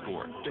Experience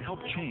Corps, to help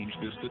change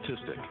this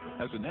statistic.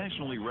 As a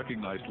nationally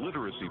recognized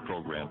literacy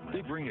program, they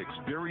bring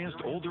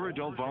experienced older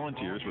adult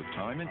volunteers with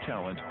time and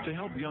talent to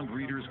help young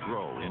readers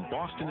grow in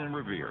Boston and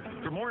Revere.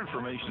 For more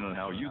information on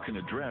how you can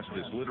address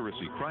this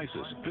literacy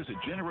crisis, visit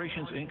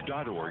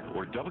generationsinc.org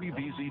or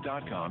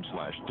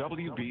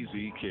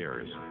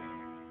wbz.com/WBZcares.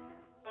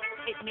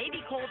 It may be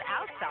cold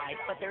outside,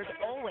 but there's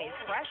always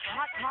fresh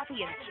hot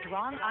coffee and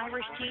strong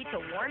Irish tea to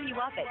warm you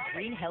up at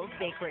Green Hills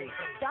Bakery.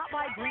 Stop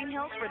by Green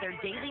Hills for their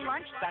daily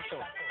lunch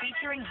special,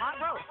 featuring hot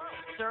roast,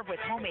 served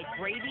with homemade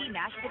gravy,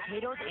 mashed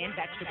potatoes, and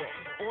vegetables.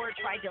 Or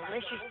try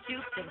delicious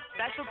soups and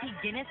specialty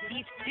Guinness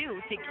beef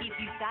stew to keep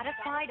you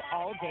satisfied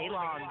all day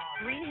long.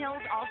 Green Hills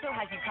also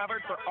has you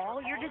covered for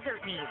all your dessert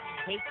needs.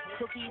 Cakes,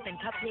 cookies,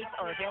 and cupcakes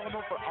are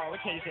available for all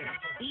occasions.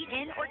 Eat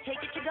in or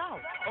take it to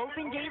go.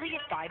 Open daily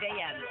at 5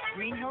 a.m.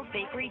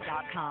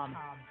 GreenHillsBakery.com.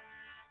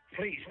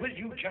 Please, will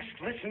you just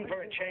listen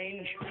for a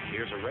change?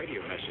 Here's a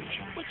radio message.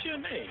 What's your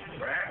name?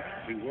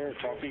 Brad. We were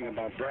talking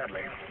about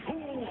Bradley.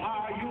 Who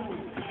are you?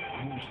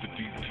 Who's the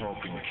deep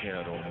talking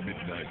cat on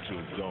midnight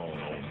till dawn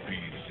on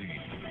BZ?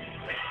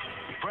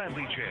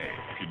 Bradley J.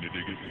 Can you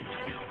dig it?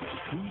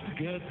 Who's the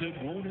cat that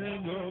won't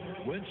hang up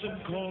when some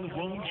callers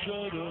won't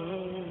shut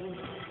up?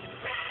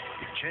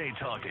 Jay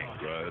talking.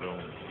 Right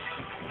on.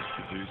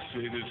 They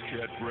say this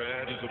cat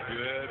Brad is a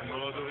bad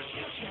mother.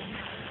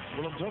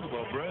 Well, I'm talking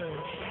about Brad.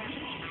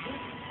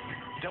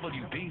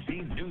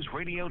 WBZ News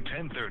Radio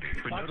 1030.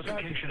 For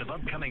notification of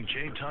upcoming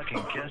Jay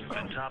Talking guests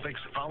and topics,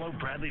 follow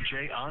Bradley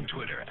J on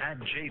Twitter at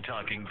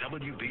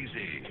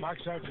JTalkingWBZ. Mark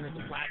Sargent is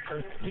a flat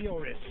Earth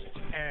theorist,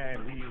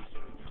 and he's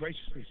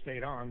graciously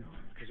stayed on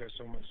because there's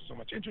so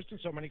much interest and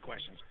so many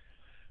questions.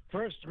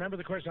 First, remember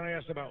the question I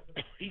asked about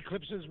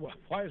eclipses?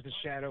 Why is the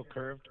shadow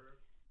curved?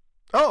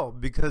 Oh,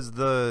 because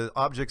the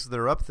objects that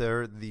are up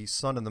there, the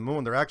sun and the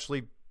moon, they're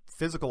actually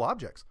physical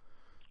objects.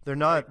 They're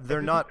not. Right.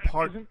 They're not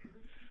part.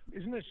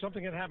 Isn't there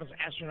something that happens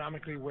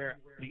astronomically where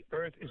the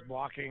Earth is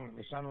blocking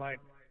the sunlight?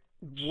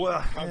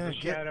 Well, the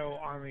shadow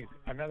on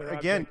another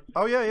again. object?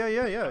 Oh yeah.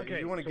 Okay,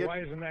 you want to so why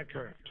isn't that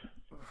curved?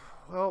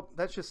 Well,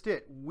 that's just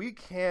it. We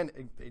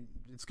can.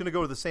 It's going to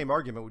go to the same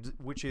argument,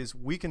 which is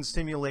we can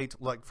simulate,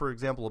 like for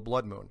example, a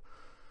blood moon.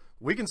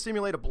 We can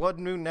simulate a blood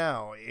moon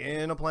now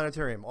in a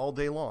planetarium all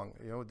day long.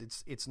 You know,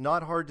 it's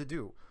not hard to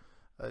do.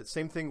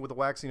 Same thing with the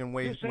waxing and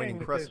waning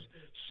crescent.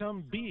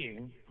 Some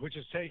being which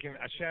has taken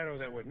a shadow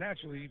that would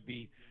naturally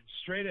be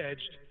straight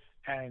edged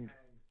and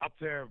up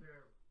there,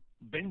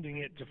 bending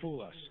it to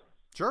fool us.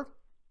 Sure.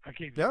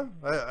 Yeah.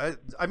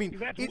 I mean,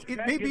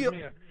 it may be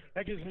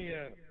that gives me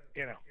a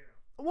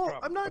Well,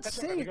 problem. I'm not But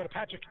saying. Let me go to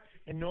Patrick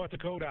in North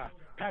Dakota.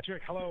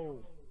 Patrick, hello.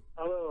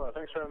 Hello,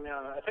 thanks for having me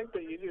on. I think the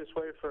easiest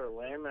way for a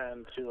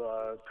layman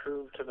to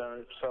prove to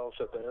themselves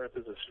that the Earth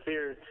is a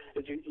sphere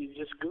is you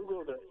just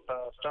Google the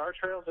star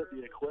trails at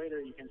the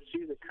equator. You can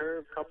see the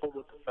curve coupled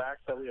with the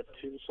fact that we have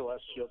two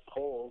celestial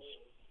poles.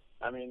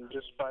 I mean,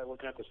 just by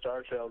looking at the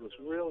star trails, it's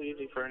real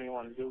easy for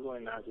anyone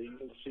Googling that. You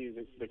can see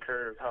the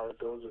curve, how it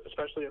goes,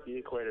 especially at the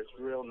equator. It's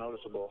real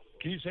noticeable.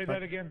 Can you say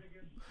that again?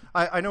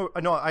 I know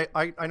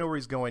where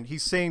he's going.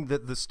 He's saying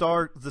that the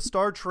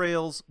star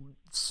trails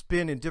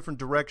spin in different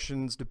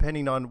directions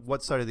depending on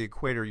what side of the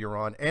equator you're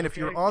on. And if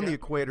you're on the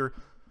equator,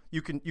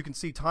 you can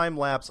see time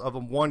lapse of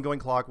them, one going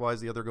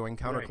clockwise, the other going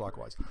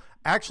counterclockwise. Right.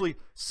 Actually,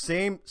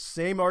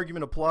 same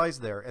argument applies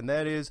there, and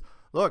that is,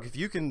 look, if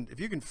you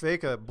can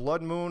fake a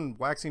blood moon,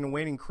 waxing and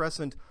waning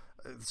crescent,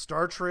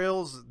 star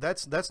trails,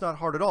 that's not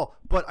hard at all.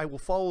 But I will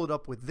follow it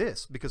up with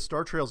this, because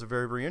star trails are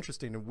very, very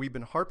interesting, and we've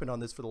been harping on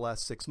this for the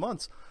last 6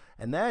 months,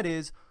 and that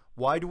is,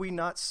 why do we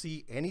not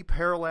see any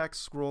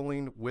parallax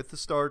scrolling with the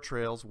star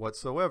trails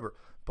whatsoever?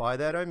 By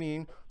that I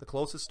mean the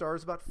closest star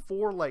is about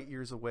 4 light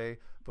years away,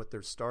 but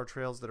there's star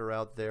trails that are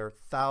out there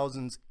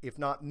thousands, if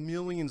not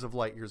millions of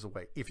light years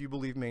away, if you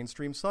believe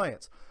mainstream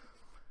science.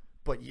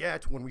 But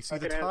yet, when we see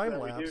the time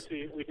lapse,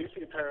 we do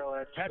see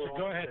parallax. Patrick,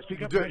 go ahead.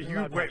 Speak up.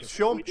 Wait,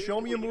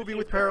 show me a movie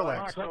with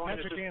parallax.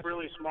 It's just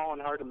really small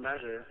and hard to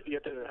measure. You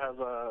have to have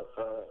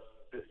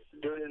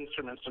good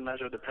instruments to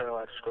measure the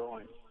parallax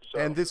scrolling. So,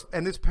 and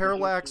this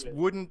parallax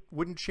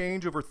wouldn't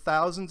change over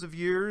thousands of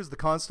years. The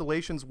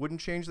constellations wouldn't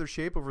change their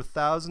shape over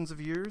thousands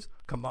of years.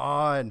 Come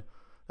on,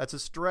 that's a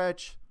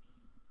stretch.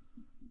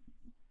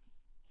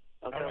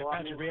 Okay, all right,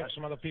 Patrick, we have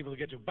some other people to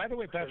get to. By the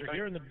way, Patrick,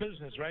 you're in the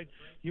business, right?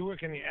 You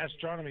work in the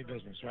astronomy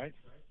business, right?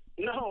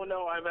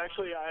 No, I've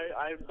actually,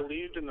 I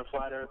believed in the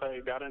flat Earth.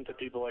 I got into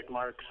people like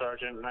Mark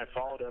Sargent, and I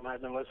followed it, and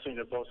I've been listening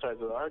to both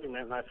sides of the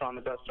argument, and I found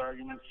the best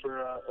argument for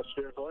a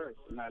spherical Earth,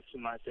 and that's,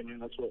 in my opinion,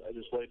 that's what I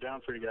just laid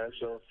down for you guys.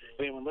 So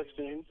anyone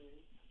listening,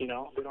 they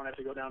don't have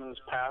to go down this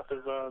path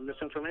of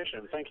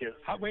misinformation. Thank you.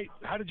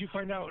 How did you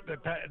find out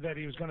that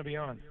he was going to be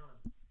on?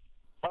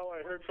 Oh,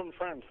 I heard from a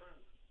friend.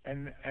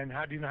 And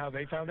how do you know how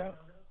they found out?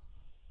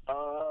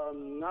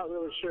 Not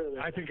really sure.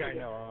 I think I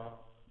know.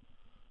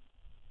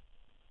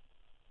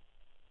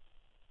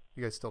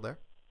 You guys still there?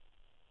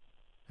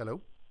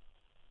 Hello?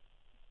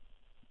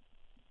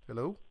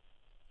 Hello?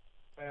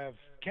 I have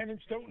Ken in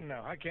Stoughton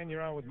now. Hi, Ken.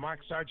 You're on with Mark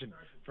Sargent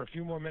for a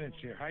few more minutes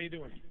here. How you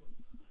doing?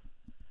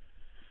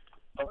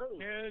 Hello.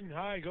 Ken,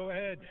 hi. Go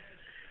ahead.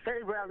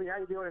 Hey, Bradley. How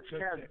you doing? It's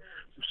Ken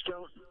from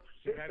Stoughton.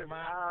 Listen,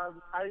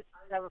 I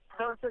have a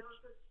perfect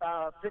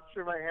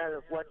picture in my head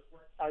of what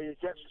your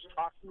guest is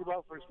talking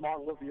about for his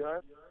model of the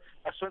Earth.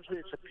 Essentially,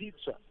 it's a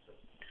pizza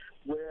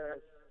where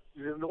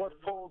the North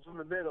Pole's in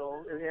the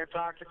middle and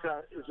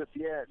Antarctica is at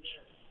the edge.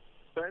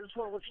 But I just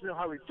want to let you know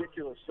how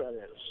ridiculous that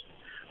is.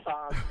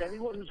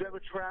 Anyone who's ever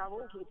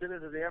traveled, been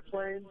in an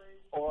airplane,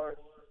 or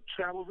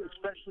traveled,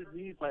 especially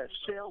me, by a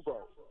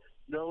sailboat,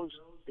 knows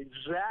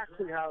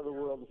exactly how the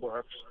world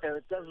works, and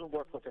it doesn't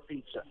work like a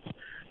pizza.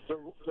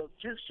 The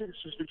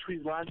distances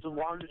between lines of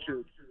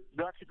longitude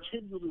not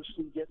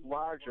continuously get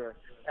larger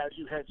as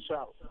you head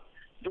south.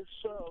 If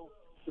so,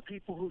 the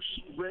people who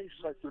race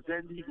like the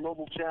Vendee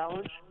Global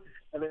Challenge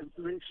and then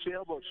race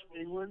sailboats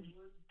from England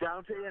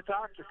down to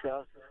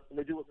Antarctica, and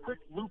they do a quick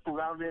loop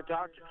around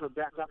Antarctica and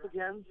back up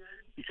again,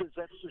 because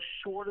that's the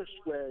shortest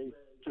way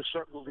to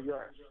circle the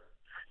Earth.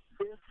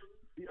 If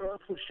the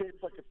Earth was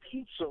shaped like a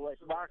pizza, like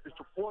Mark is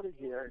reporting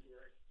here,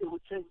 it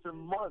would take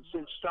them months.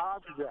 They'd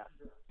starve to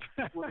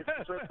death when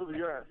they circle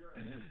the Earth.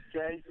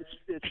 Okay,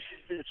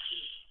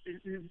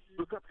 you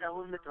look up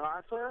Ellen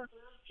MacArthur,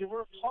 give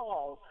her a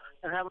call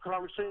and have a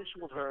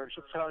conversation with her.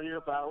 She'll tell you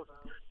about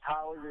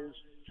how it is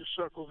to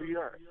circle the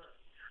Earth.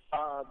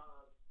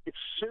 It's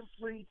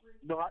simply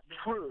not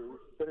true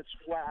that it's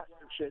flat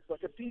and shaped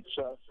like a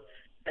pizza.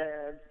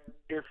 And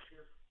if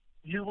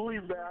you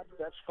believe that,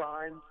 that's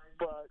fine.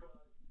 But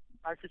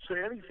I could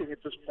say anything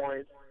at this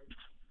point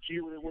to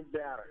you, and it wouldn't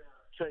matter.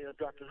 Say I'm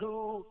Doctor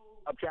Who,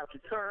 I'm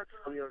Captain Kirk,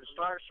 I'm on a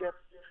starship.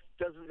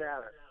 Doesn't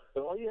matter.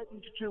 But all you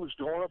need to do is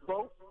go on a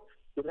boat,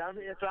 go down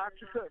to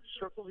Antarctica, and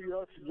circle the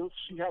Earth, and you'll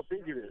see how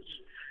big it is.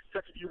 In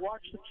fact, if you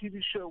watch the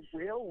TV show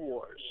Whale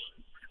Wars,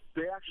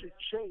 they actually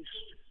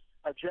chased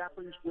a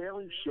Japanese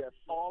whaling ship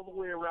all the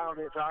way around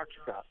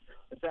Antarctica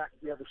and back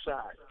to the other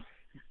side.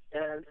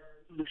 And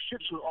the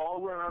ships would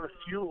all run out of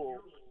fuel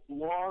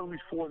long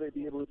before they'd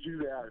be able to do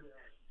that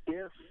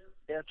if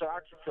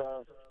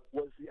Antarctica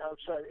was the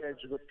outside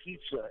edge of a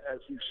pizza, as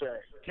you say.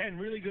 Ken,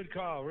 really good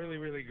call. Really,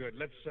 really good.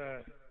 Let's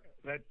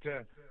Do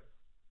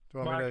you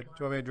want me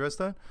to address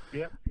that?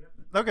 Yep.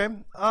 Okay.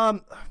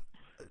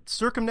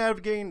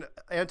 Circumnavigating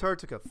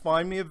Antarctica.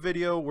 Find me a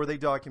video where they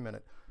document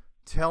it.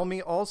 Tell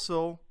me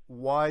also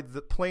why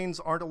the planes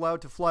aren't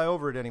allowed to fly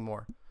over it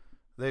anymore.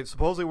 They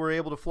supposedly were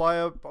able to fly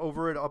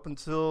over it up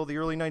until the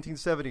early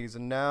 1970s,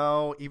 and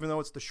now, even though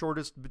it's the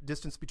shortest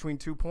distance between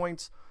 2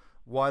 points,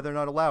 why they're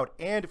not allowed.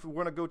 And if we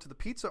want to go to the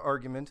pizza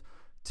argument,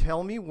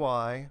 tell me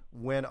why,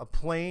 when a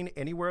plane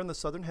anywhere in the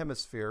Southern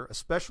Hemisphere,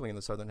 especially in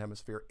the Southern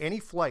Hemisphere, any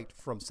flight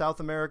from South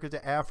America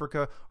to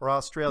Africa or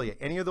Australia,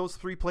 any of those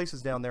three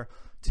places down there,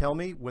 tell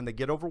me when they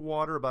get over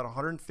water about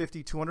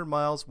 150, 200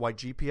 miles, why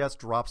GPS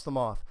drops them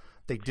off.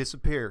 They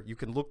disappear. You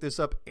can look this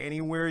up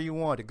anywhere you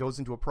want. It goes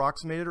into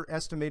approximated or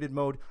estimated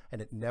mode, and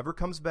it never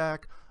comes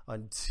back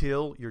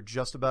until you're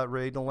just about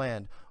ready to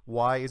land.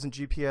 Why isn't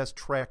GPS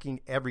tracking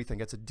everything?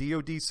 It's a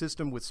DoD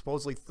system with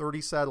supposedly 30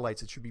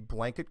 satellites. It should be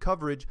blanket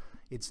coverage.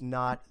 It's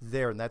not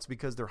there, and that's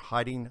because they're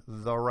hiding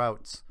the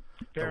routes.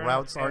 The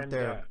routes aren't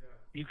there.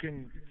 You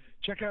can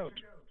check out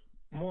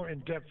more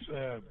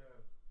in-depth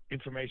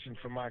information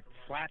from our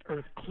Flat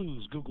Earth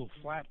Clues. Google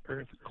Flat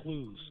Earth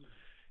Clues.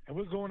 And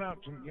we're going out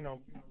to,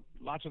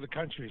 lots of the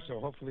country, so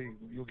hopefully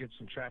you'll get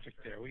some traffic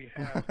there. We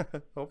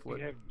have hopefully.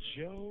 We have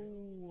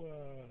Joe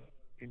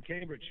in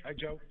Cambridge. Hi,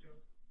 Joe.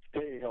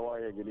 Hey, how are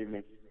you? Good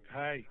evening.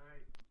 Hi.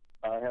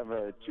 I have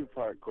a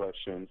two-part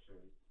question.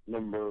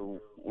 Number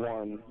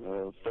one,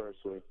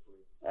 firstly,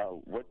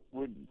 what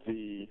would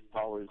the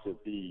powers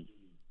that be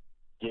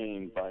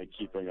gain by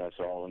keeping us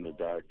all in the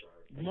dark?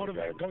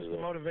 Goes to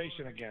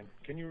motivation again.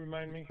 Can you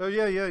remind me? Oh,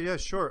 yeah,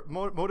 sure.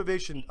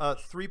 Motivation,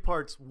 three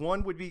parts.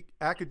 One would be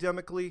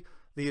academically.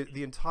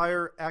 The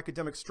entire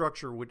academic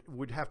structure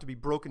would have to be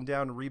broken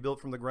down and rebuilt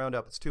from the ground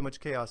up. It's too much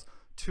chaos.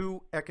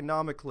 Two,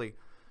 economically.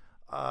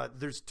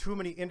 There's too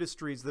many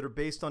industries that are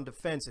based on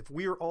defense. If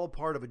we are all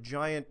part of a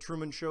giant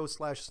Truman Show /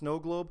 snow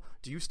globe,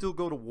 do you still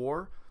go to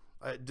war?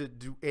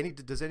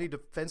 Does any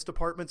defense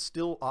department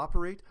still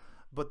operate?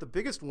 But the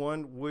biggest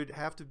one would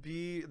have to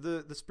be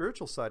the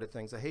spiritual side of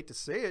things. I hate to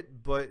say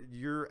it, but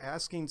you're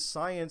asking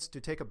science to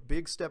take a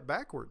big step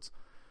backwards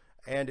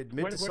and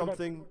admit to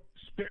something.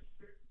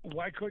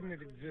 Why couldn't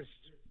it exist?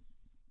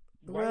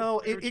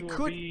 Well, it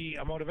could be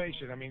a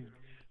motivation. I mean,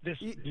 this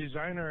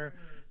designer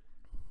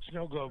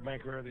snow globe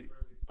maker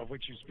of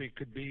which you speak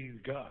could be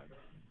God.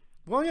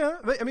 Well, yeah.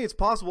 I mean, it's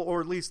possible, or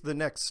at least the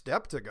next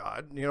step to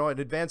God. An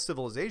advanced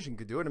civilization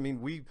could do it. I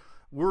mean,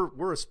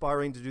 we're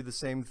aspiring to do the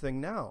same thing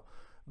now.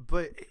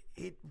 But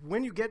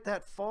when you get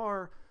that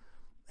far,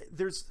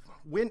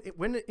 when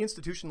an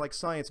institution like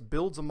science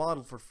builds a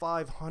model for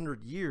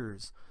 500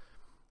 years,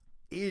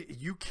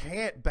 you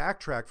can't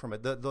backtrack from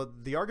it.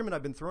 The argument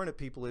I've been throwing at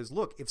people is,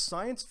 look, if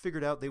science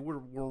figured out they were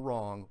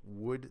wrong,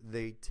 would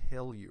they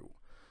tell you?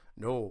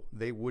 No,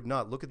 they would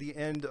not. Look at the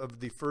end of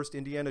the first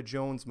Indiana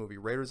Jones movie,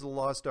 Raiders of the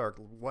Lost Ark.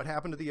 What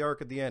happened to the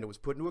Ark at the end? It was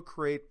put into a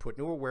crate, put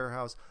into a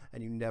warehouse,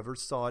 and you never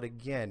saw it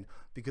again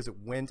because it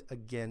went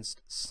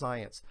against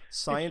science. If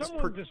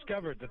someone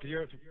discovered that the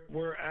Earth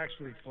were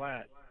actually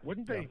flat,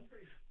 wouldn't they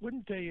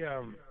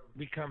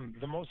become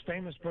the most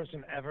famous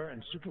person ever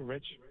and super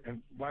rich?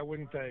 And why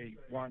wouldn't they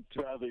want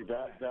to? Bradley,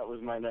 that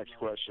was my next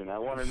question. I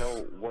want to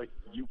know what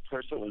you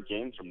personally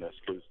gained from this,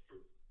 because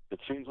it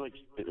seems like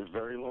a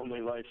very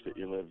lonely life that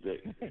you live. That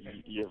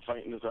you're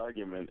fighting this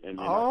argument, and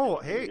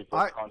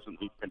you're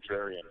constantly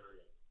contrarian.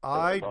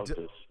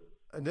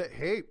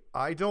 Hey,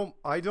 I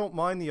don't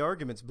mind the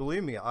arguments.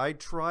 Believe me, I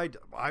tried.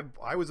 I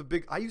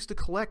used to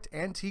collect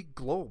antique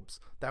globes.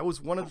 That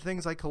was one of the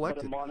things I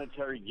collected. What a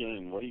monetary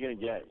gain. What are you going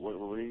to get? What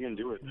are you going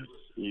to do with this?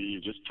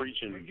 You're just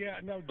preaching. Yeah,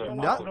 no,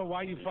 I don't know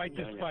why you fight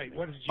this fight.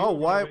 What is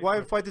why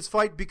I fight this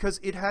fight? Because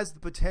it has the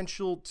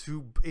potential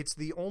to. It's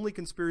the only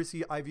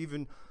conspiracy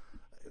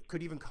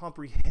could even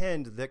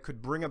comprehend that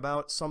could bring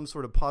about some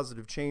sort of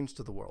positive change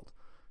to the world.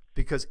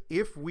 Because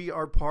if we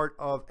are part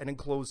of an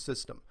enclosed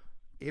system,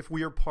 if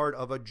we are part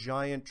of a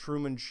giant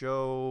Truman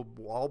Show,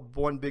 all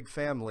one big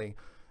family,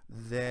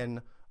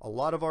 then a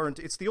lot of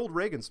it's the old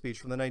Reagan speech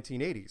from the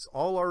 1980s.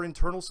 All our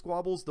internal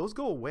squabbles, those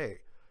go away.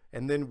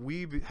 And then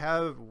we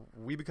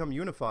become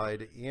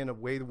unified in a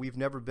way that we've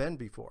never been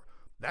before.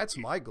 That's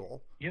my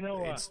goal.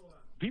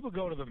 People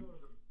go to the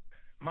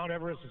Mount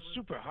Everest. It's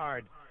super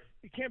hard.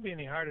 It can't be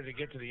any harder to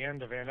get to the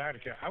end of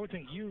Antarctica. I would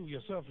think you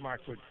yourself,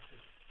 Mark, would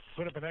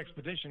put up an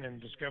expedition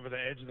and discover the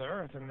edge of the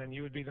Earth, and then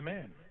you would be the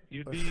man.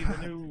 You'd be the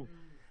new.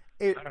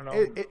 I don't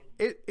know.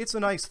 It's a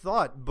nice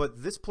thought,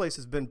 but this place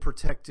has been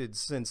protected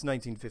since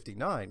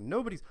 1959.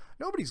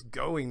 Nobody's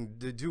going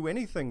to do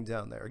anything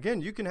down there.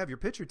 Again, you can have your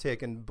picture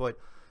taken, but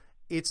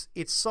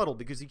it's subtle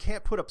because you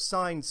can't put up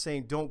signs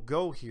saying don't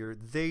go here.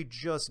 They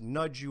just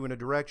nudge you in a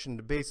direction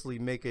to basically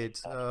make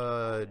it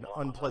an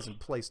unpleasant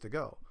place to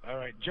go. All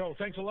right, Joe,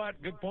 thanks a lot.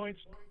 Good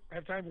points. I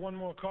have time for one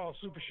more call.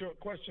 Super short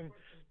question.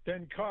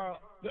 Then Carl,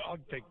 I'll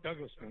take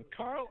Douglas then.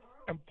 Carl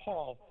and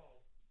Paul,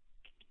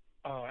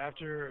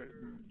 after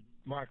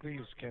Mark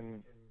leaves,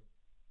 can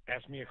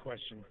ask me a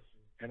question,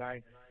 and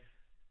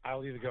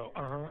I'll either go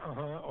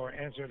or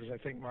answer it as I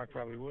think Mark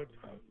probably would.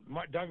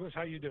 Douglas,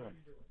 how you doing?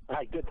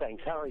 Hi, good,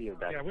 thanks. How are you,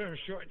 Ben? Yeah, we have a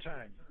short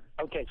time.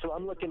 Okay, so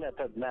I'm looking at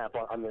the map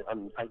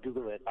I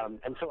Google it,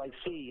 and so I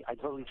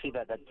totally see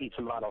that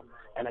pizza model,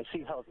 and I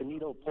see how if the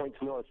needle points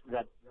north,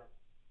 that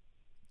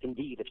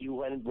indeed, if you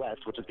went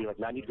west, which would be like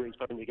 90 degrees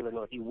perpendicular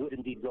north, you would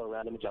indeed go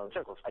around in Magellan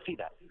circles. I see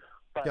that.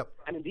 But,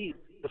 and indeed,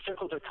 the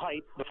circles are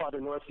tight the farther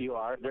north you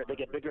are. They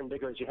get bigger and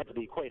bigger as you head to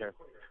the equator.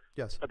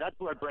 Yes. But that's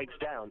where it breaks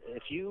down.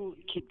 If you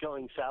keep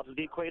going south of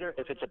the equator,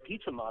 if it's a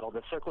pizza model,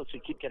 the circles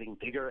should keep getting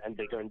bigger and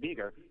bigger and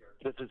bigger.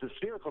 But if it's a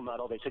spherical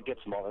model, they should get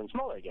smaller and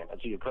smaller again as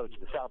you approach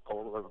the South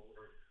Pole, or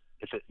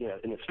if it,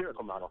 in a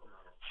spherical model.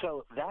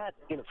 So that,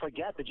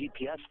 forget the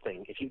GPS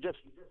thing. If you just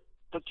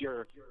took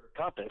your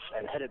compass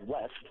and headed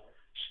west,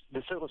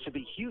 the circles should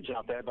be huge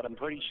out there, but I'm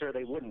pretty sure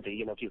they wouldn't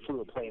be. If you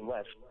flew a plane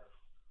west,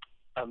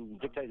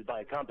 dictated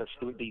by a compass,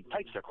 it would be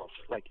tight circles,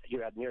 like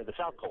you're at near the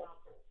South Pole.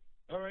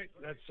 All right,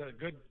 that's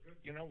good.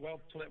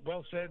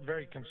 Well said,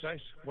 very concise.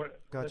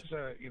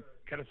 Gotcha. You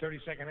got a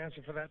 30-second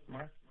answer for that,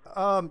 Mark?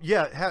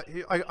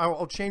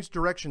 I'll change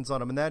directions on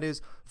them, and that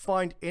is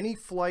find any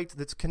flight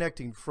that's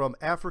connecting from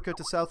Africa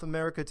to South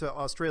America to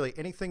Australia,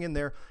 anything in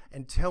there,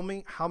 and tell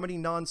me how many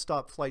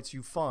nonstop flights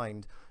you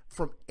find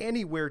from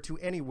anywhere to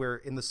anywhere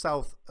in the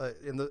south,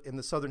 in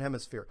the southern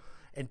hemisphere.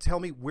 And tell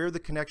me where the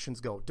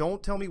connections go.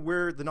 Don't tell me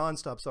where the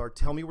nonstops are.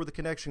 Tell me where the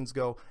connections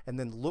go, and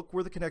then look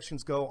where the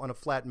connections go on a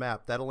flat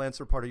map. That'll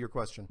answer part of your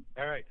question.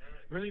 All right.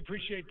 Really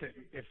appreciate that.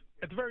 If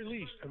at the very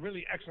least, a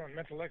really excellent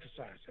mental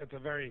exercise. At the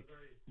very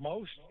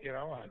most,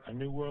 a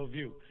new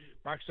worldview.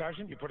 Mark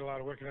Sargent, you put a lot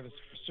of work into this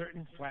for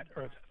certain, flat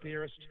Earth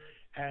theorist,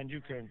 and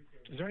you can.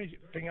 Is there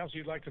anything else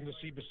you'd like them to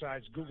see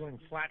besides Googling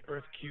flat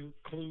Earth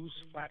clues?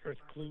 Flat Earth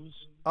clues?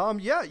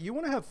 Yeah, you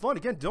want to have fun.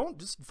 Again, don't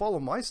just follow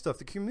my stuff.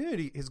 The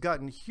community has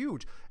gotten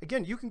huge.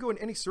 Again, you can go in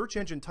any search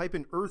engine, type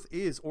in Earth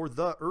is or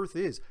the Earth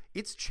is.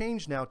 It's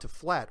changed now to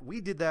flat. We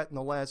did that in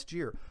the last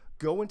year.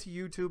 Go into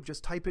YouTube,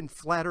 just type in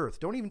flat Earth.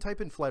 Don't even type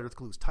in flat Earth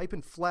clues. Type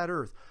in flat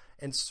Earth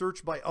and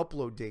search by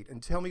upload date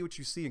and tell me what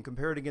you see and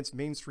compare it against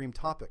mainstream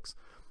topics.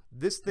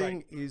 This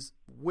thing is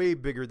way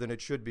bigger than it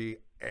should be,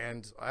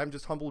 and I'm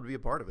just humbled to be a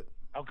part of it.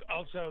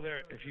 Also,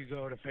 if you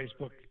go to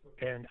Facebook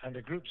and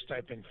under groups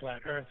type in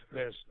Flat Earth,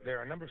 there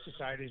are a number of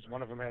societies.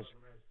 One of them has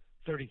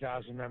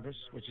 30,000 members,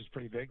 which is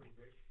pretty big.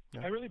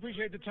 Yeah. I really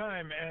appreciate the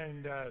time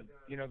and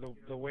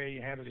the way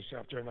you handled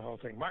yourself during the whole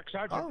thing. Mark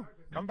Sargent,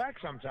 come back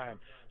sometime.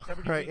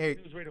 Right, hey.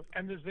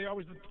 And there's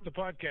always the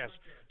podcast.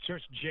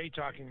 Search J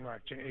Talking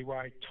Mark,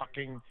 J-A-Y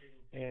Talking,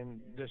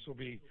 and this will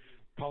be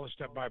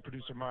polished up by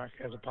producer Mark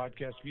as a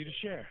podcast for you to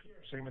share.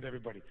 Same with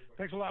everybody.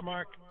 Thanks a lot,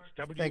 Mark.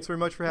 Thanks very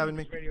much for having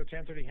me. Radio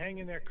 1030. Hang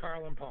in there,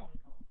 Carl and Paul.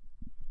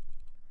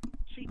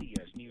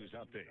 CBS News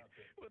Update.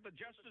 With the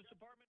Justice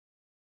Department.